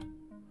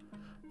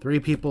 3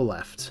 people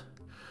left.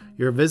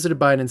 You're visited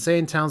by an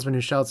insane townsman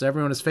who shouts,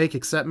 everyone is fake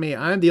except me.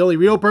 I'm the only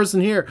real person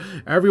here.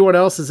 Everyone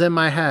else is in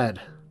my head.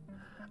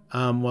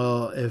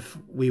 Well, if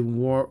we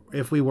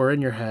were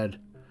in your head,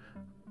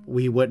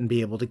 we wouldn't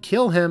be able to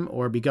kill him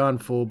or be gone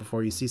full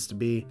before you cease to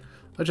be.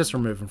 Let's just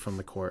remove him from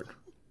the court.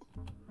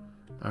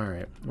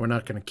 Alright, we're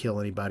not going to kill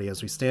anybody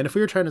as we stand. If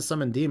we were trying to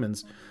summon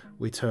demons,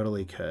 we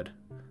totally could.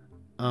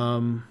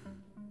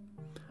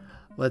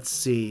 Let's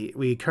see.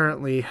 We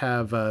currently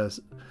have a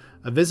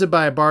visit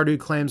by a bard who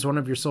claims one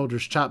of your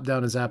soldiers chopped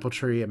down his apple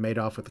tree and made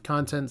off with the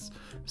contents.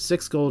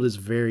 6 gold is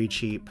very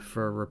cheap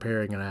for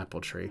repairing an apple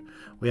tree.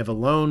 We have a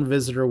lone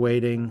visitor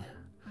waiting.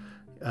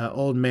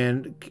 Old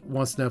man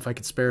wants to know if I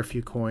could spare a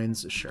few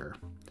coins. Sure.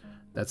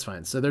 That's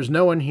fine. So there's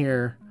no one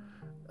here.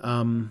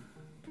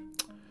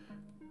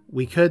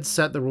 We could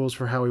set the rules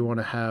for how we want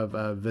to have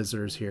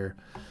visitors here.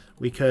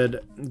 we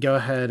could go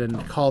ahead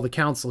and call the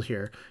council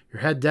here.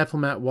 Your head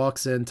diplomat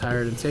walks in,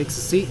 tired, and takes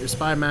a seat. Your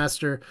spy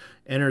master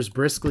enters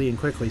briskly and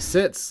quickly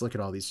sits. Look at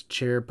all these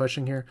chair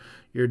pushing here.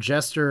 Your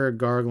jester,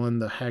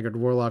 Garglan, the haggard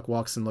warlock,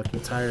 walks in looking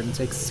tired and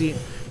takes a seat.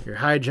 Your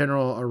high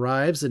general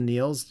arrives and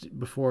kneels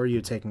before you,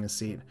 taking a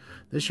seat.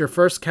 This is your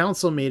first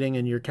council meeting,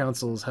 and your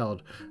council is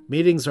held.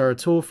 Meetings are a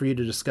tool for you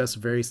to discuss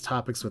various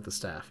topics with the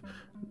staff.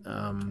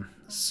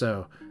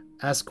 So,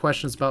 ask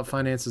questions about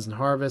finances and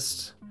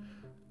harvest.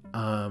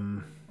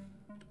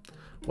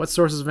 What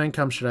sources of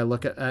income should I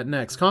look at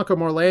next? Conquer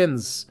more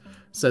lands,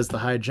 says the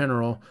High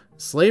General.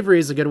 Slavery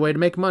is a good way to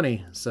make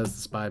money, says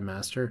the Spy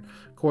Master.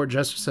 Court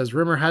Jester says,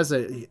 rumor has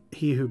it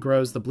he who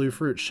grows the blue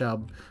fruit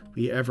shall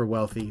be ever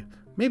wealthy.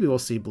 Maybe we'll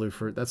see blue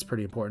fruit. That's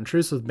pretty important.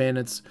 Truce with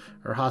bandits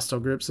or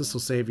hostile groups. This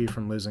will save you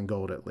from losing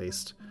gold at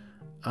least.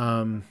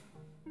 If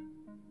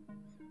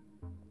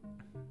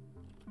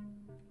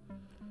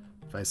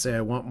I say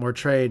I want more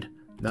trade,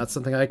 not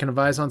something I can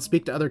advise on.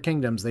 Speak to other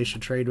kingdoms. They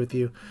should trade with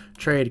you.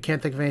 Trade.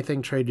 Can't think of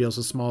anything. Trade deals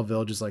with small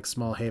villages like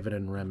Small Haven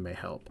and Rem may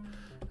help.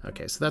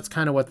 Okay, so that's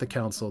kind of what the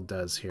council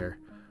does here.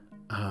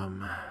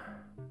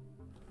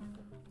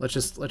 Let's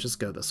just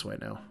go this way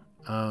now.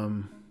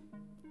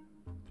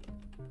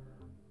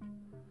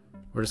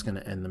 We're just going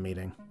to end the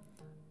meeting.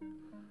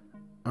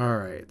 All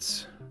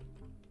right.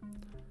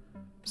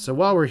 So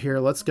while we're here,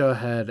 let's go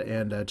ahead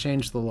and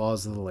change the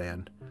laws of the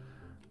land.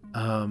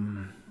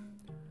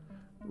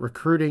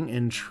 Recruiting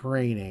and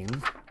training.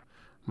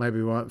 Might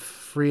be want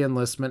free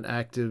enlistment,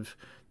 active,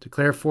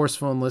 declare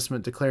forceful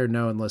enlistment, declare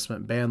no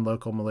enlistment, ban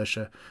local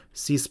militia,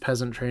 cease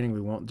peasant training. We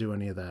won't do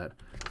any of that.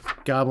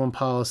 Goblin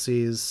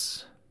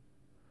policies.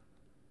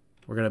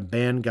 We're going to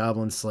ban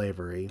goblin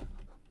slavery.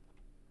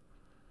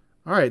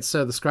 Alright,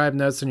 so the scribe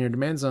notes in your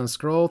demands on a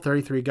scroll.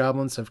 33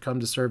 goblins have come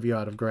to serve you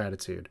out of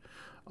gratitude.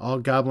 All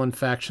goblin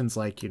factions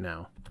like you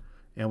now.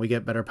 And we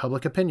get better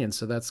public opinion,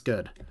 so that's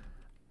good.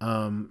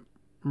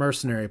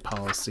 Mercenary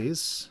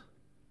policies.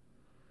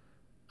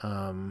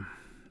 I'm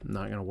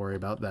not going to worry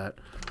about that.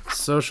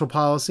 Social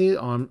policy,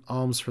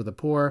 alms for the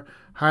poor.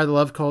 Hire the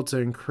love cult to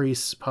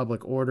increase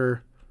public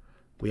order.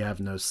 We have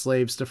no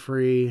slaves to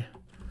free.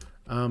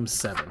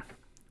 7.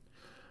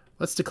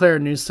 Let's declare a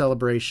new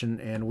celebration,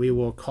 and we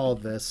will call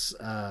this,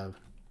 I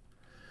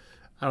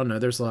don't know,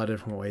 there's a lot of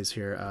different ways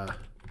here.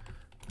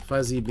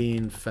 Fuzzy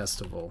Bean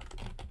Festival.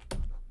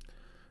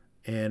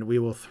 And we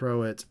will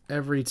throw it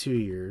every 2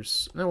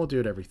 years. No, we'll do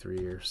it every 3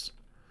 years.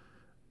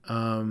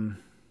 I'll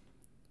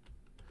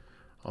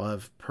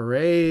have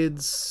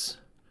parades.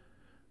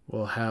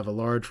 We'll have a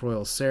large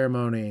royal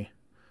ceremony.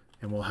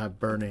 And we'll have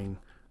burning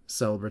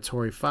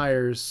celebratory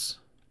fires.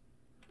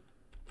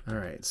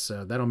 Alright,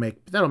 so that'll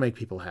make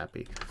people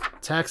happy.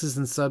 Taxes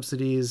and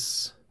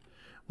subsidies.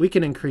 We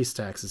can increase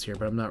taxes here,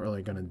 but I'm not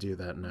really going to do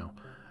that now.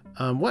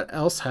 What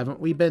else haven't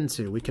we been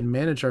to? We can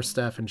manage our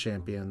staff and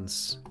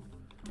champions.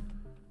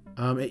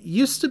 It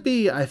used to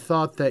be, I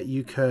thought that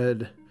you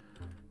could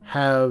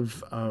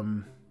have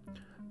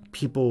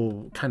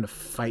people kind of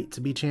fight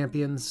to be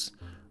champions.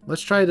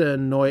 Let's try to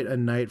anoint a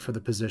knight for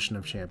the position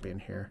of champion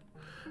here.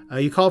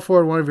 You call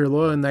forward one of your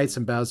loyal knights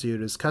and bows to you.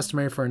 It is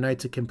customary for a knight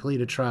to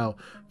complete a trial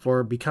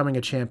for becoming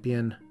a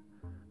champion.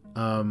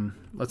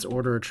 Let's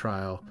order a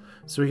trial.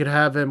 So we could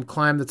have him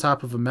climb the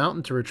top of a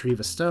mountain to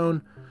retrieve a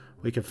stone.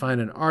 We could find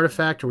an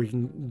artifact, or we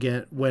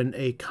can win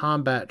a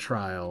combat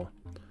trial.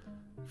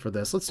 For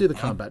this, let's do the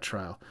combat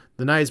trial.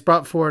 The knight is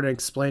brought forward and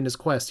explained his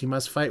quest. He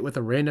must fight with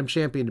a random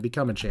champion to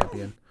become a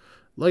champion.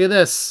 Look at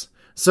this.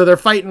 So they're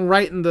fighting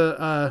right in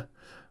the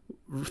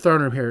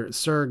throne room here.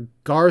 Sir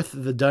Garth,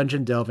 the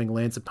dungeon delving,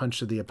 lands a punch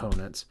to the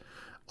opponent.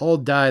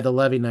 Old Die, the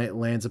levy knight,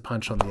 lands a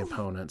punch on the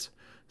opponent.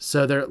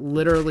 So they're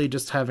literally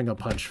just having a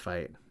punch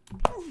fight.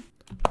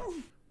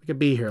 We could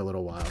be here a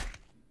little while.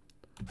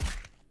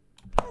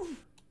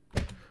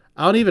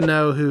 I don't even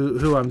know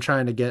who I'm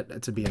trying to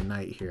get to be a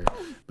knight here.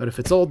 But if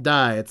it's Old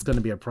Die, it's going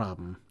to be a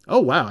problem. Oh,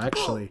 wow,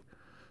 actually.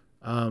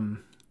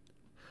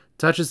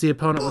 Touches the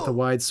opponent with a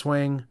wide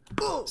swing.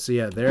 So,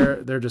 yeah,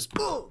 they're just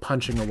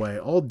punching away.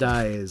 Old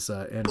Die is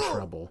in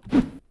trouble.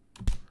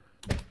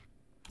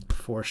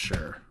 For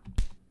sure.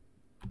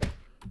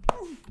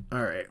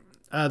 Alright.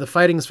 The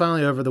fighting is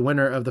finally over. The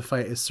winner of the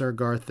fight is Sir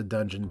Garth, the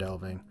dungeon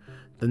delving.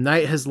 The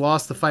knight has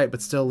lost the fight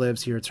but still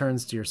lives. He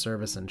returns to your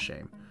service in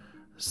shame.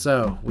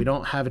 So, we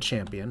don't have a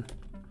champion.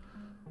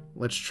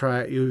 Let's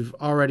try. You've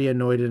already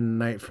anointed a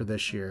knight for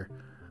this year.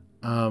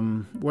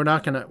 We're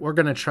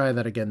gonna try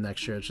that again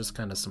next year. It's just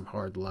kind of some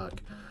hard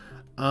luck.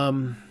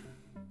 And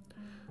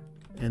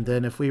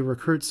then if we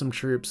recruit some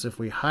troops, if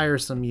we hire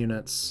some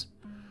units,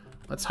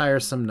 let's hire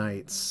some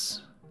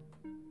knights.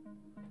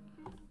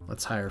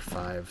 Let's hire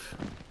 5.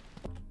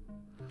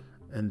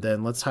 And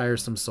then let's hire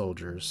some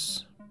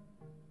soldiers.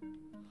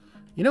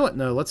 You know what?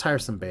 No, let's hire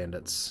some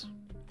bandits.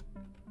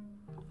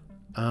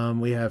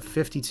 We have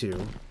 52.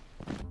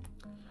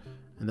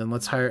 And then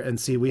let's hire, and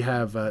see, we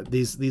have,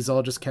 these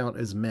all just count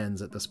as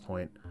men's at this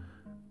point.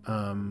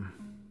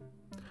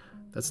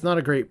 That's not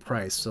a great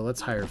price, so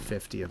let's hire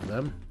 50 of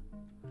them.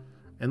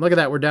 And look at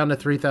that, we're down to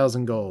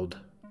 3,000 gold.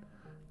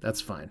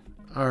 That's fine.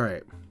 All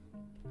right.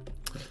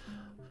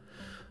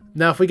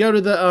 Now, if we go to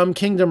the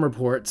kingdom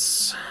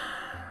reports,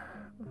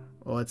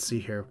 well, let's see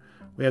here.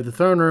 We have the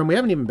throne room. We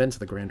haven't even been to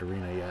the Grand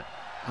Arena yet.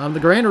 The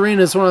Grand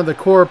Arena is one of the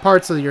core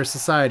parts of your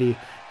society.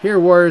 Here,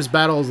 warriors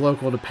battle is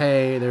local to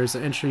pay. There's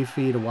an entry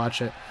fee to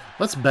watch it.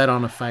 Let's bet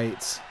on a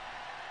fight.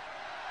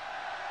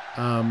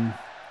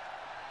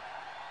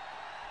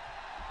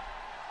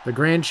 The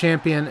Grand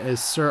Champion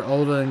is Sir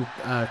Olden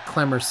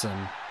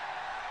Clemerson.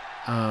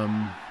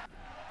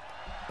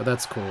 But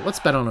that's cool.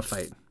 Let's bet on a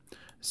fight.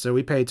 So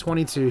we pay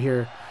 22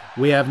 here.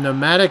 We have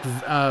Nomadic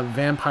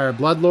Vampire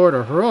Bloodlord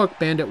or Heroic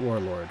Bandit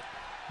Warlord.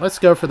 Let's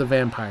go for the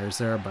vampires.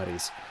 They're our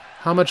buddies.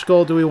 How much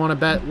gold do we want to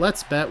bet?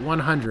 Let's bet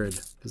 100,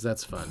 because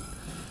that's fun.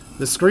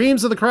 The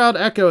screams of the crowd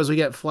echo as we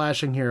get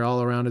flashing here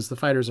all around as the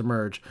fighters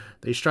emerge.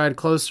 They stride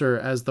closer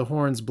as the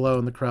horns blow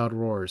and the crowd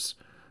roars.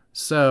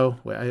 So,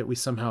 we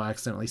somehow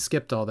accidentally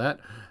skipped all that.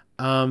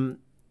 The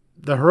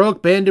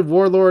Heroic Bandit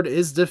Warlord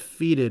is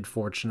defeated,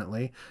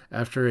 fortunately,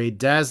 after a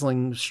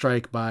dazzling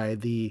strike by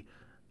the...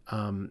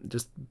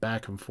 just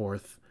back and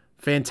forth.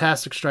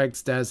 Fantastic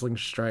strikes, dazzling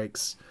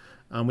strikes.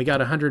 We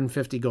got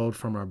 150 gold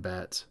from our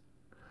bet.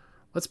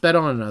 Let's bet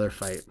on another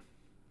fight.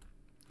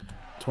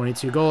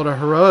 22 gold, a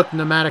Heroic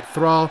Nomadic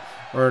Thrall,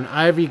 or an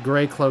Ivy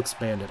Grey Cloaks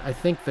Bandit. I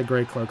think the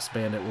Grey Cloaks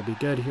Bandit will be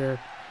good here.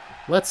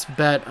 Let's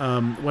bet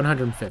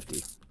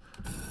 150.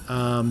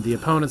 The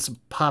opponents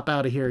pop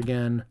out of here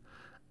again,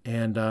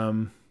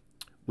 and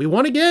we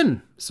won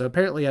again. So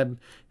apparently I'm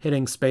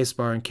hitting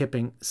spacebar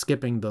and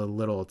skipping the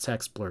little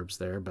text blurbs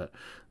there, but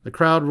the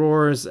crowd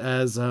roars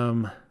as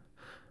the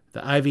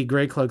Ivy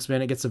Grey Cloaks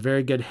Bandit gets a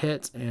very good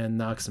hit and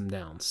knocks him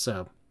down.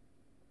 So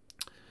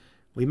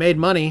we made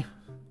money.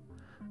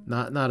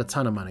 Not a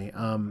ton of money.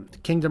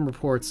 Kingdom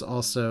reports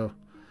also,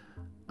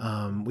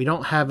 we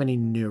don't have any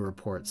new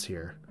reports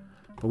here,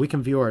 but we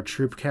can view our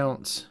troop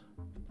count.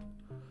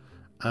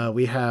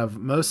 We have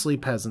mostly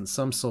peasants,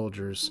 some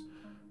soldiers,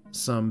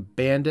 some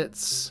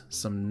bandits,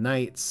 some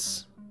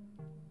knights,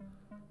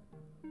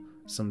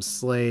 some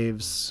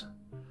slaves.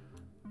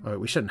 Oh,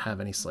 we shouldn't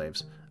have any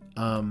slaves.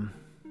 But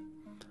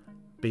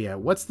yeah,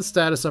 what's the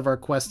status of our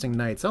questing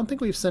knights? I don't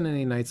think we've sent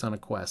any knights on a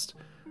quest.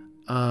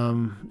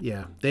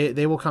 Yeah,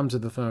 they will come to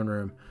the throne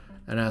room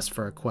and ask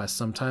for a quest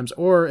sometimes,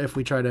 or if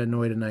we try to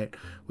annoy a knight,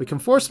 we can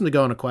force them to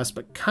go on a quest,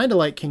 but kind of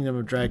like Kingdom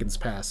of Dragons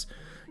Pass.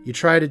 You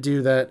try to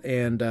do that,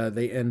 and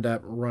they end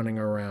up running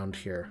around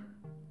here.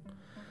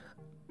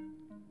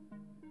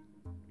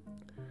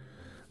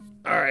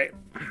 Alright,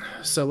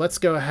 so let's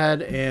go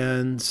ahead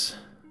and...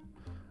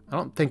 I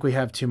don't think we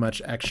have too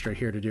much extra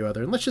here to do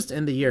other than let's just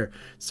end the year.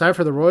 It's time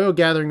for the Royal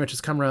Gathering, which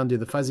has come around to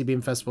the Fuzzy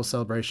Beam Festival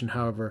celebration.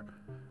 However,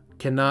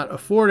 cannot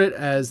afford it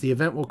as the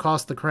event will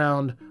cost the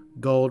crown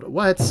gold.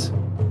 What?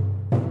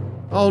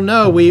 Oh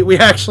no, we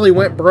actually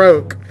went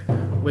broke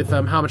with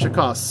how much it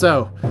costs.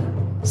 So,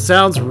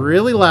 sounds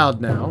really loud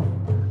now.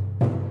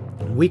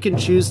 We can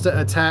choose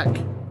to attack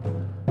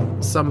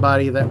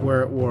somebody that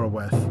we're at war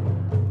with.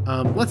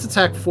 Let's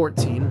attack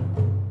 14.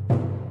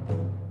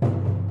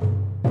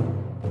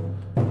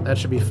 That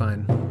should be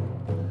fine.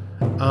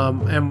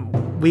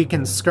 And we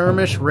can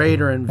skirmish, raid,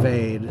 or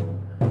invade.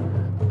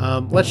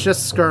 Let's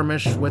just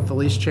skirmish with the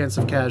least chance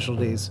of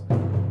casualties.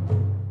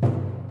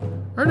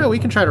 Or no, we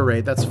can try to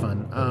raid. That's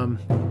fun.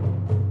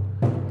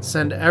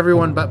 Send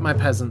everyone but my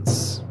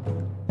peasants.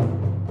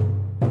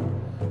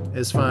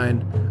 Is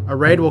fine. A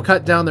raid will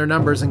cut down their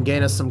numbers and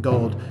gain us some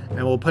gold,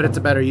 and we'll put it to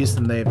better use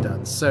than they've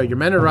done. So your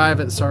men arrive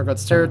at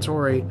Sargot's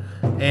territory,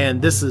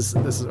 and this is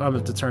I'm going to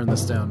have to turn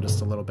this down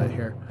just a little bit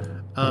here.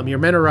 Your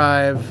men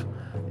arrive.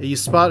 You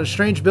spot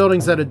strange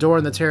buildings that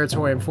adorn the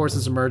territory, and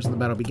forces emerge, and the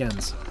battle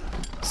begins.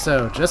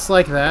 So just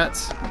like that,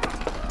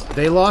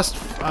 they lost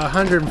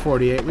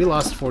 148. We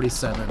lost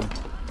 47.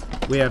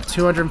 We have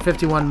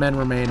 251 men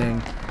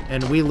remaining,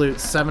 and we loot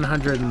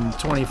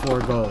 724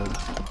 gold.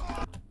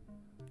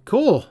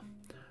 Cool.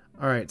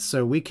 Alright,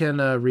 so we can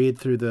read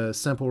through the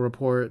simple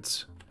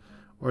reports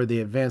or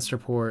the advanced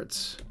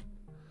reports.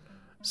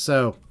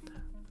 So,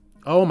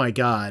 oh my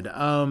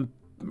god.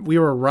 We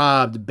were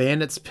robbed.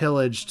 Bandits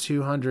pillaged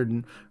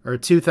 2,000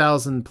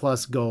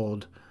 plus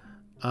gold.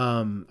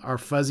 Our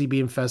Fuzzy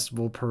Beam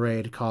Festival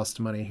parade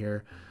cost money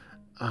here.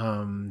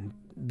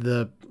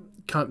 The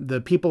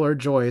people are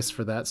joyous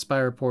for that. Spy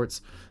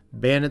reports.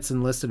 Bandits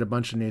enlisted a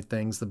bunch of new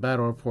things. The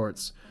battle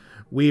reports.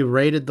 We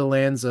raided the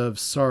lands of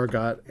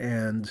Sargot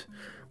and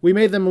we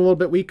made them a little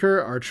bit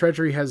weaker. Our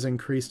treasury has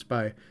increased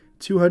by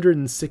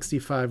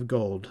 265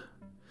 gold.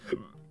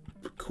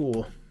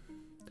 Cool.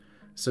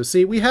 So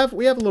see, we have a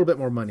little bit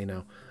more money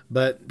now,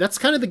 but that's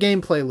kind of the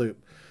gameplay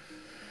loop.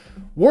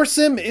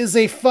 Warsim is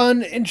a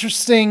fun,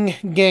 interesting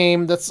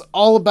game that's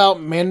all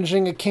about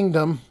managing a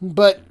kingdom,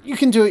 but you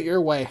can do it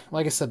your way.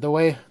 Like I said, the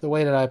way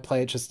that I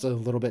play it's just a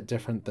little bit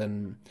different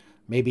than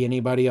maybe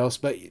anybody else,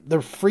 but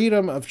the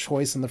freedom of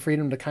choice and the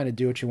freedom to kind of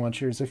do what you want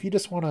here is if you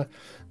just want to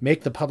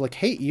make the public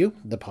hate you,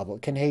 the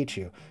public can hate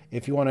you.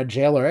 If you want to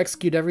jail or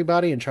execute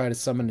everybody and try to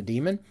summon a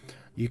demon,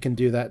 you can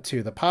do that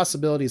too. The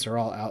possibilities are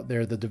all out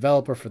there. The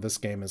developer for this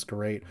game is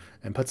great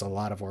and puts a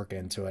lot of work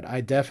into it.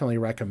 I definitely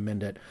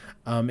recommend it.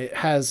 It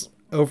has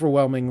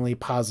overwhelmingly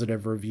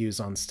positive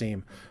reviews on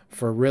Steam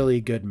for really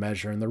good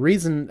measure. And the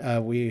reason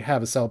we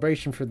have a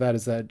celebration for that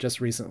is that it just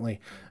recently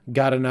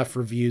got enough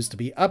reviews to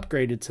be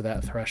upgraded to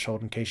that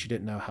threshold, in case you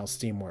didn't know how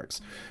Steam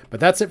works. But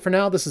that's it for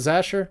now. This is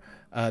Asher.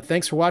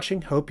 Thanks for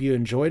watching. Hope you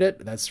enjoyed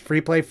it. That's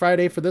Free Play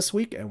Friday for this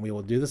week, and we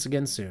will do this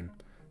again soon.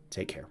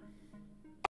 Take care.